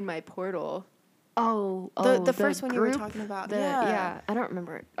can join my portal. The first one you were group? talking about. Yeah, I don't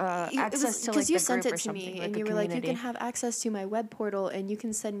remember. Access to like you the sent group it or to something, me like and a you were like, you can community. have access to my web portal and you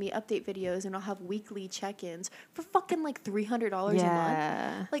can send me update videos and I'll have weekly check-ins for fucking like $300 a month.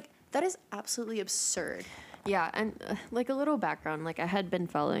 Yeah. Like that is absolutely absurd. Yeah, and like a little background, like I had been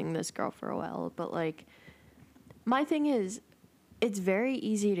following this girl for a while, but like my thing is it's very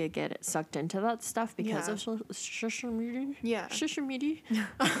easy to get sucked into that stuff because Yeah. of social media. Yeah. Social media.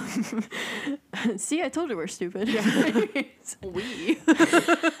 See, I told you we're stupid. We.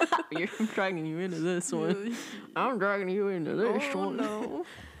 I'm dragging you into this one. I'm dragging you into this Oh one. no.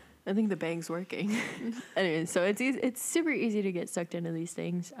 I think the bang's working. Anyway, so it's super easy to get sucked into these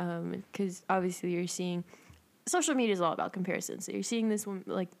things because obviously you're seeing social media is all about comparison. So you're seeing this one,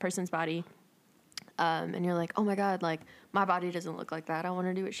 like person's body, and you're like, oh my god, like my body doesn't look like that. I want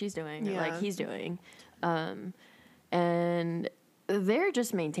to do what she's doing, or like Yeah. he's doing, and they're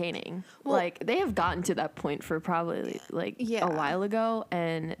just maintaining. Well- like they have gotten to that point for probably like Yeah. a while ago,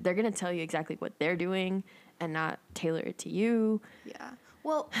 and they're gonna tell you exactly what they're doing and not tailor it to you. Yeah.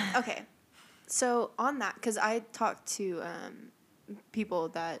 Well, okay. So on that, because I talked to people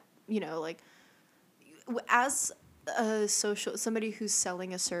that like as a somebody who's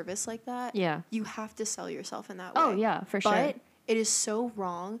selling a service like that. Yeah. You have to sell yourself in that way. Oh yeah, for sure. But it is so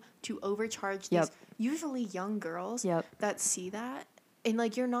wrong to overcharge these Yep. usually young girls Yep. that see that and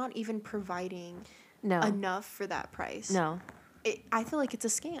like you're not even providing No. enough for that price. No. I feel like it's a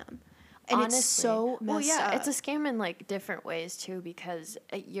scam. And it's so messed well, yeah, up. it's a scam in like different ways too because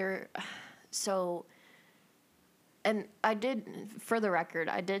you're so. And I did, for the record,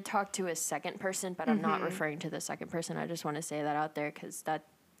 I did talk to a second person, but I'm not referring to the second person. I just want to say that out there because that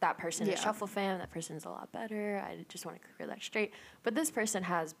person is Yeah. Shuffle fam. That person's a lot better. I just want to clear that straight. But this person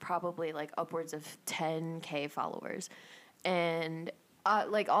has probably like upwards of 10K followers, and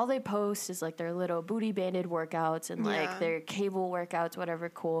like all they post is like their little booty banded workouts and like Yeah. their cable workouts, whatever,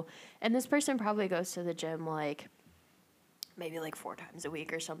 cool. And this person probably goes to the gym like maybe like 4 times a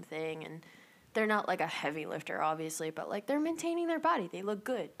week or something, and they're not like a heavy lifter, obviously, but like they're maintaining their body. They look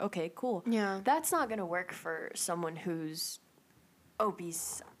good. Okay, cool. Yeah. That's not gonna work for someone who's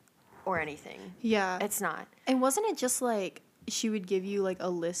obese or anything. Yeah. It's not. And wasn't it just like she would give you like a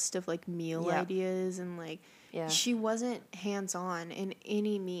list of like meal Yeah. ideas and like Yeah. she wasn't hands on in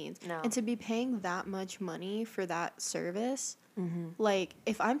any means. No. And to be paying that much money for that service, Mm-hmm. like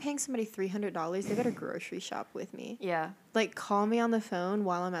if I'm paying somebody $300, they better grocery shop with me. Yeah. Like call me on the phone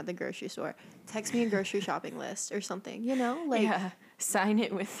while I'm at the grocery store. Text me a grocery shopping list or something. Like yeah. Sign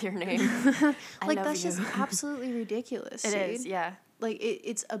it with your name. I like love that's you. just absolutely ridiculous. It dude. is, yeah. like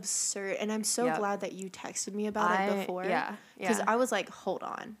it's absurd, and I'm so Yep. glad that you texted me about it before. Yeah. Because Yeah. I was like, hold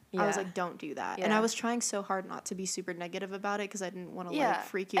on. I was Yeah. like, don't do that. And I Yeah. was trying so hard not to be super negative about it because I didn't want to yeah. like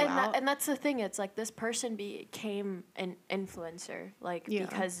freak you and out. and that's the thing. It's like this person became an influencer, like Yeah.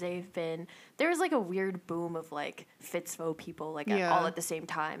 because there was like a weird boom of like Fitspo people, like Yeah. all at the same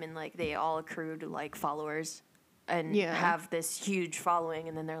time, and like they all accrued like followers, and Yeah. have this huge following,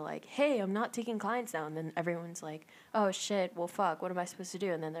 and then they're like, hey, I'm not taking clients now, and then everyone's like, oh shit, well fuck, what am I supposed to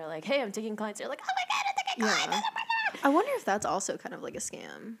do? And then they're like, hey, I'm taking clients. They're like, oh my god, I'm taking clients. Yeah. Oh my God. I wonder if that's also kind of like a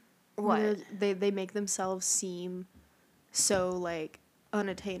scam. What? Where they make themselves seem so like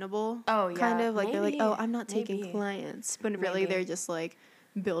unattainable. Oh, Kind yeah. of like they're like, Maybe. oh, I'm not taking Maybe. clients, but really Maybe. they're just like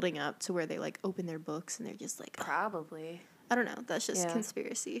building up to where they like open their books and they're just like, Probably. I don't know. That's just Yeah.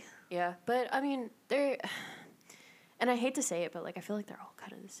 conspiracy. Yeah, but I mean, they're, and I hate to say it, but like I feel like they're all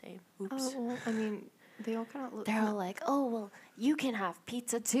kind of the same. Oops. Oh, well, I mean, they all kind of look. They're all like, oh well, you can have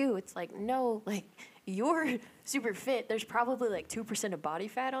pizza too. It's like no, like you're super fit. There's probably like 2% of body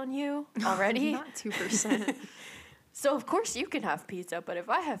fat on you already. Not 2%. So of course you can have pizza, but if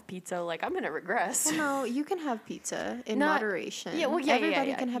I have pizza, like I'm gonna regress. Well, no, you can have pizza in Not- moderation. yeah, well, yeah, yeah, everybody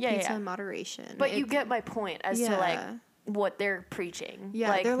yeah, can have yeah, pizza yeah. in moderation. But you It- get my point as to like Yeah. what they're preaching. yeah,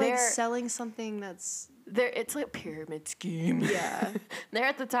 like, they're like selling something that's it's like a pyramid scheme. yeah, They're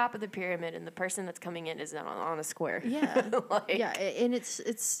at the top of the pyramid, and the person that's coming in is on a square. yeah, Like, yeah, and it's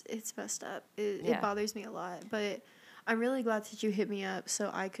messed up. It Yeah. bothers me a lot, but I'm really glad that you hit me up so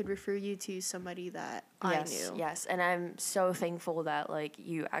I could refer you to somebody that I knew. Yes, and I'm so thankful that like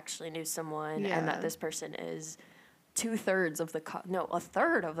you actually knew someone, and Yeah. that this person is 2/3 of the a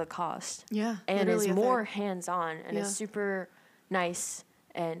third of the cost, Yeah, and literally is a more third. hands on and Yeah. is super nice.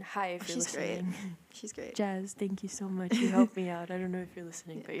 And hi, if you're She's great. listening, She's great. Jazz, thank you so much. You helped me out. I don't know if you're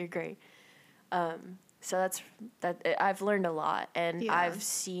listening, but you're great. So I've learned a lot, and Yeah.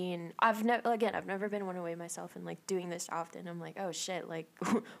 I've never been one away myself, and like doing this often, I'm like, oh shit, like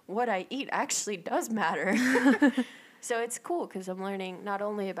what I eat actually does matter. So it's cool because I'm learning not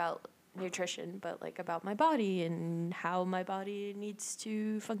only about nutrition, but like about my body and how my body needs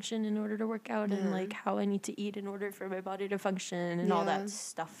to function in order to work out, and Yeah. like how I need to eat in order for my body to function and all Yeah. that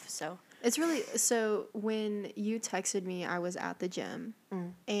stuff. So It's really so when you texted me, I was at the gym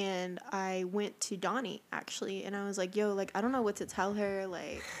and I went to Donnie actually, and I was like, "Yo, like I don't know what to tell her,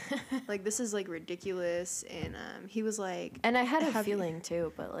 like this is like ridiculous." And he was like, and I had a Have you- feeling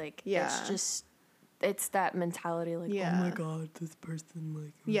too, but like Yeah. it's that mentality like, oh Yeah. my god, this person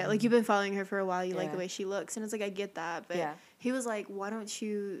like "Yeah, like you've been following her for a while, you like Yeah. the way she looks," and it's like I get that, but Yeah. he was like, "Why don't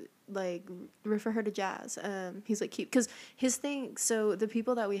you like refer her to Jazz?" He's like, because his thing. So the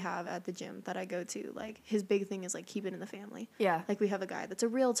people that we have at the gym that I go to, like his big thing is like keep it in the family. yeah. Like we have a guy that's a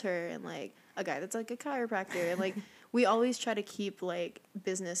realtor and like a guy that's like a chiropractor and like we always try to keep like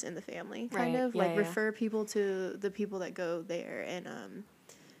business in the family kind Right, of yeah, like yeah. refer people to the people that go there. And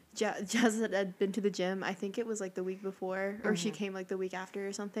Jazz had been to the gym, I think it was like the week before or she came like the week after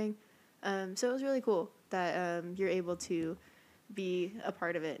or something. So it was really cool that you're able to be a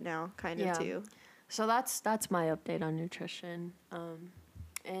part of it now kind of Yeah. too. So that's my update on nutrition.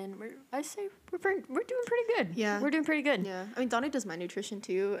 And we're doing pretty good. Yeah. We're doing pretty good. Yeah, I mean Donnie does my nutrition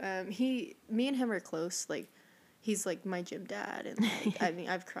too. Me and him are close. Like, he's like my gym dad, and like, I mean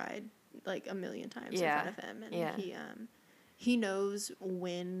I've cried like a million times Yeah. in front of him, and Yeah. he knows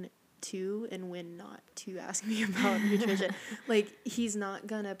when to and when not to ask me about nutrition. Like he's not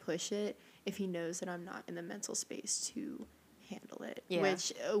gonna push it if he knows that I'm not in the mental space to handle it. Yeah.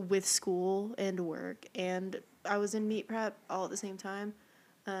 Which with school and work, and I was in meet prep all at the same time.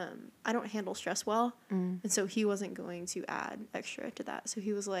 I don't handle stress well, and so he wasn't going to add extra to that. So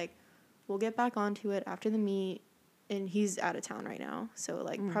he was like, "We'll get back onto it after the meet," and he's out of town right now. So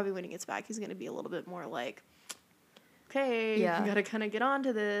like probably when he gets back, he's gonna be a little bit more like, "Okay, Yeah. you gotta kind of get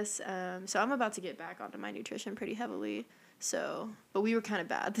onto this." So I'm about to get back onto my nutrition pretty heavily. So, but we were kind of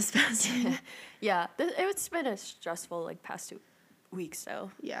bad this past week. Yeah. It's been a stressful like past 2 weeks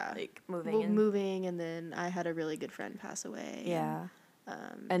though. Yeah, Like moving well, and moving, and then I had a really good friend pass away. yeah.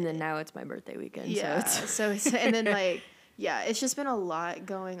 And then now it's my birthday weekend. Yeah. So it's So it's and then like yeah, it's just been a lot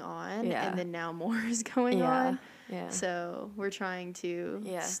going on, Yeah. and then now more is going yeah. on. Yeah. So we're trying to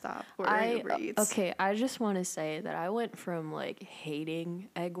Yeah. stop ordering Uber Eats. Okay, I just want to say that I went from like hating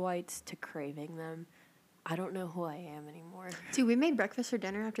egg whites to craving them. I don't know who I am anymore. Dude, we made breakfast for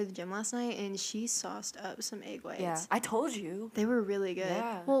dinner after the gym last night, and she sauced up some egg whites. Yeah, I told you. They were really good.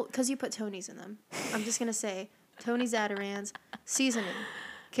 Yeah. Well, because you put Tony's in them. I'm just going to say Tony's Zatarans, seasoning,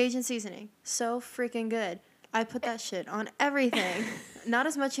 Cajun seasoning. So freaking good. I put that shit on everything. Not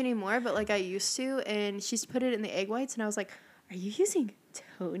as much anymore, but like I used to. And she's put it in the egg whites, and I was like, Are you using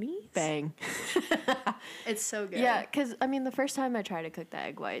Tony's? Bang. It's so good. Yeah, because, I mean, the first time I tried to cook the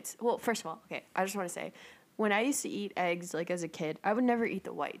egg whites, well, first of all, okay, I just want to say, when I used to eat eggs, like, as a kid, I would never eat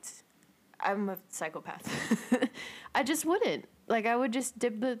the whites. I'm a psychopath. I just wouldn't. Like, I would just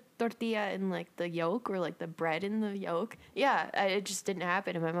dip the tortilla in, like, the yolk or, like, the bread in the yolk. Yeah, it just didn't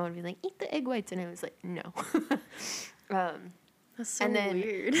happen. And my mom would be like, eat the egg whites. And I was like, no. That's so and then,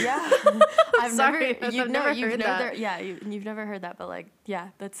 weird. Yeah. I've Sorry, never, I've never heard that. You've never heard that. But, like, yeah,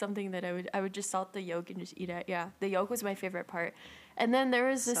 that's something that I would just salt the yolk and just eat it. Yeah, the yolk was my favorite part. And then there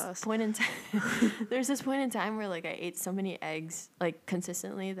was this point in time, where, like, I ate so many eggs, like,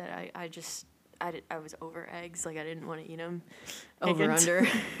 consistently that I was over eggs. Like, I didn't want to eat them. Over, under.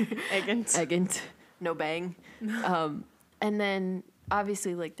 Eggant. No bang. And then,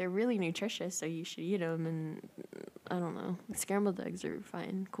 obviously, like, they're really nutritious, so you should eat them. And, I don't know. Scrambled eggs are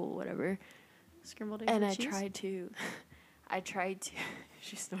fine. Cool, whatever. Scrambled eggs and with I cheese? tried to,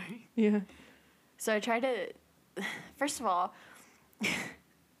 she's snoring. Yeah. So I tried to, first of all,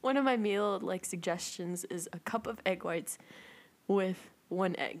 one of my meal, like, suggestions is a cup of egg whites with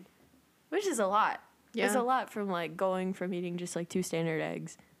 1 egg. Which is a lot. Yeah. It's a lot from, like, going from eating just, like, 2 standard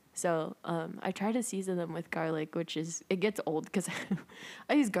eggs. So I try to season them with garlic, which is, it gets old because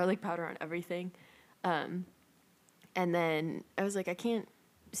I use garlic powder on everything. And then I was like, I can't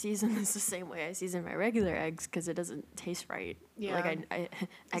season this the same way I season my regular eggs because it doesn't taste right. Yeah. Like,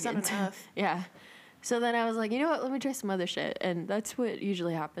 it's not enough. Yeah. So then I was like, you know what, let me try some other shit. And that's what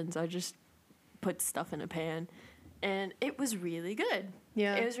usually happens. I just put stuff in a pan. And it was really good.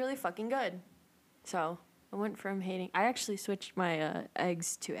 Yeah. It was really fucking good. So I went from hating. I actually switched my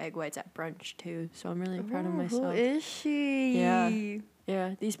eggs to egg whites at brunch too. So I'm really proud of myself. Who is she? Yeah.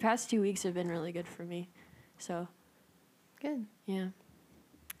 Yeah. These past 2 weeks have been really good for me. So. Good. Yeah.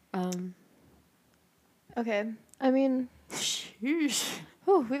 Okay. I mean, sheesh.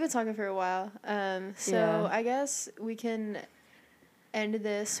 Whew, we've been talking for a while. So Yeah. I guess we can end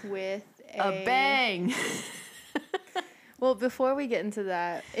this with A bang. Well, before we get into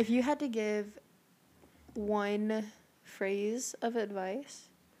that, if you had to give one phrase of advice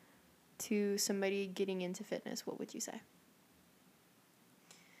to somebody getting into fitness, what would you say?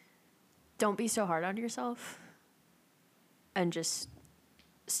 Don't be so hard on yourself. And just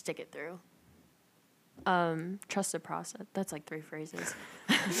stick it through. Trust the process. That's like 3 phrases.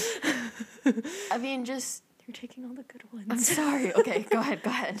 I mean, just... You're taking all the good ones. I'm sorry. Okay, go ahead.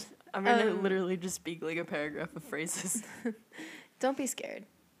 I'm going to literally just speak like a paragraph of phrases. Don't be scared,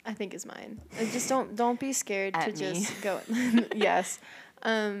 I think is mine. Just don't be scared At to me. just go. Yes.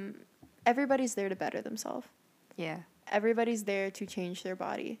 Everybody's there to better themselves. Yeah. Everybody's there to change their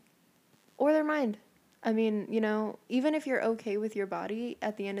body or their mind. I mean, you know, even if you're okay with your body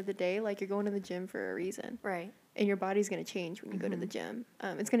at the end of the day, like, you're going to the gym for a reason. Right. And your body's going to change when you go to the gym.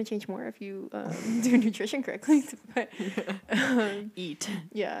 It's going to change more if you do nutrition correctly. But, Eat.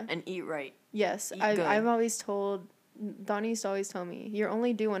 Yeah. And eat right. Yes. Eat good. I've always told, Donnie used to always tell me, you're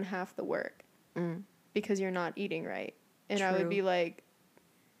only doing half the work because you're not eating right. And True. I would be like,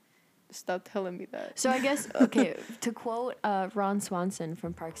 stop telling me that. So I guess, okay, to quote Ron Swanson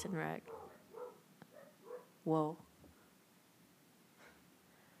from Parks and Rec. Whoa.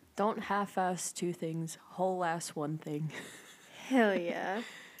 Don't half-ass 2 things, whole-ass 1 thing. Hell yeah.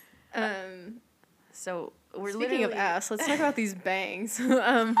 So we're Speaking of ass, let's talk about these bangs.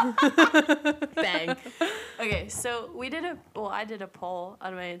 Bang. Okay, so I did a poll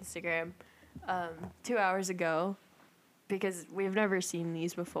on my Instagram 2 hours ago because we've never seen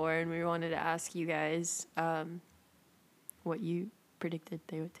these before, and we wanted to ask you guys what you predicted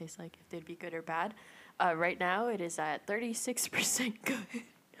they would taste like, if they'd be good or bad. Right now, it is at 36% good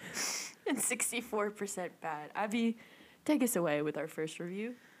and 64% bad. Abby, take us away with our first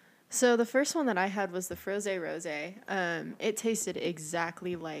review. So the first one that I had was the Froze Rosé. It tasted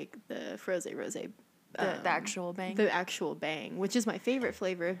exactly like the Froze Rosé. The actual Bang? The actual Bang, which is my favorite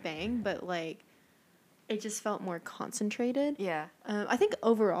flavor of Bang, but, like, it just felt more concentrated. Yeah. I think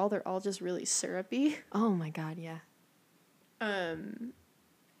overall they're all just really syrupy. Oh, my God, yeah.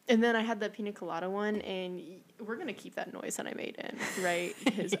 And then I had the pina colada one, and we're going to keep that noise that I made in, right?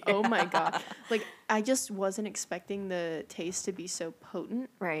 Because, oh, my God. Like, I just wasn't expecting the taste to be so potent.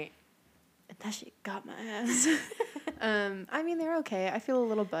 Right. And that shit got my ass. I mean, they're okay. I feel a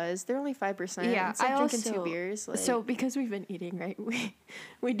little buzzed. They're only 5%. Yeah, it's like I drinking also, 2 beers. Like, so because we've been eating, right,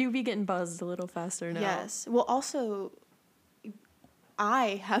 we do be getting buzzed a little faster now. yes. Well, also,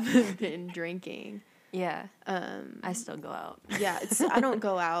 I haven't been drinking. Yeah. I still go out. Yeah, I don't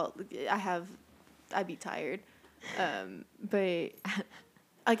go out. I'd be tired. But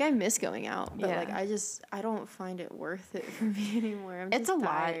Like, I miss going out, but, Yeah. like, I don't find it worth it for me anymore. I'm It's just a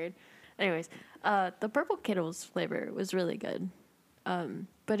lot. tired. Anyways, the purple Kittles flavor was really good.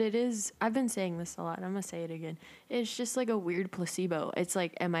 But it is, I've been saying this a lot, I'm gonna say it again. It's just like a weird placebo. It's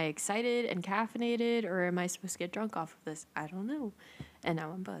like, am I excited and caffeinated, or am I supposed to get drunk off of this? I don't know. And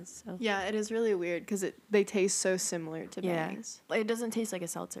now I'm buzzed, so. Yeah, it is really weird because they taste so similar to Yeah. bangs. Like, it doesn't taste like a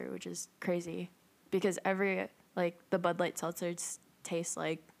seltzer, which is crazy. Because the Bud Light seltzers taste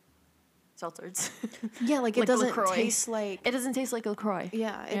like seltzers. Yeah, like it Like doesn't LaCroix. taste like. It doesn't taste like LaCroix.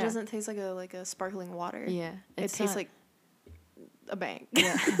 Yeah, it Yeah. doesn't taste like a sparkling water. Yeah. It tastes not- like a bang.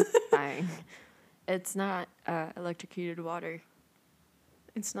 Yeah. Bang. It's not electrocuted water.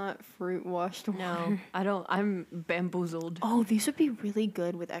 It's not fruit washed water. No, I don't. I'm bamboozled. Oh, these would be really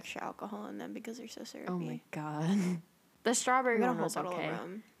good with extra alcohol in them because they're so syrupy. Oh my god. The strawberry I got a one whole was bottle okay. of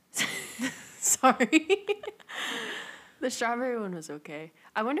rum. Sorry. The strawberry one was okay.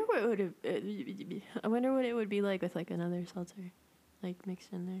 I wonder what it would be like with like another seltzer, like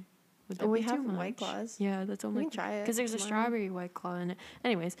mixed in there. Would that Oh, we be have too White much? Claws. Yeah, that's all We can try it because there's a tomorrow. strawberry White Claw in it.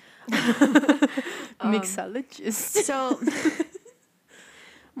 Anyways, Mixologist. so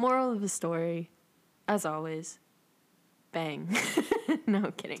moral of the story, as always, bang.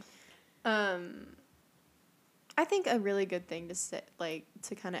 No kidding. I think a really good thing to say, like,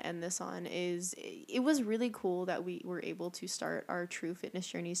 to kind of end this on is it was really cool that we were able to start our true fitness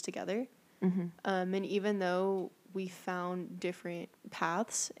journeys together. Mm-hmm. And even though we found different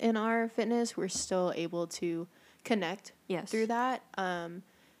paths in our fitness, we're still able to connect Yes. through that. And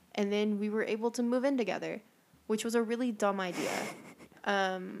then we were able to move in together, which was a really dumb idea.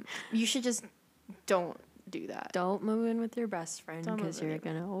 You should just don't do that. Don't move in with your best friend Don't because move in you're with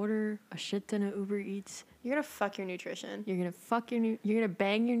gonna order a shit ton of Uber Eats. You're gonna fuck your nutrition. You're gonna you're gonna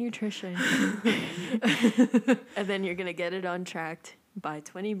bang your nutrition, and then you're gonna get it untracked. Buy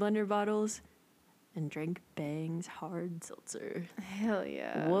 20 blender bottles, and drink Bang's hard seltzer. Hell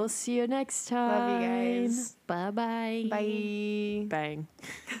yeah. We'll see you next time. Love you guys. Bye bye. Bye. Bang.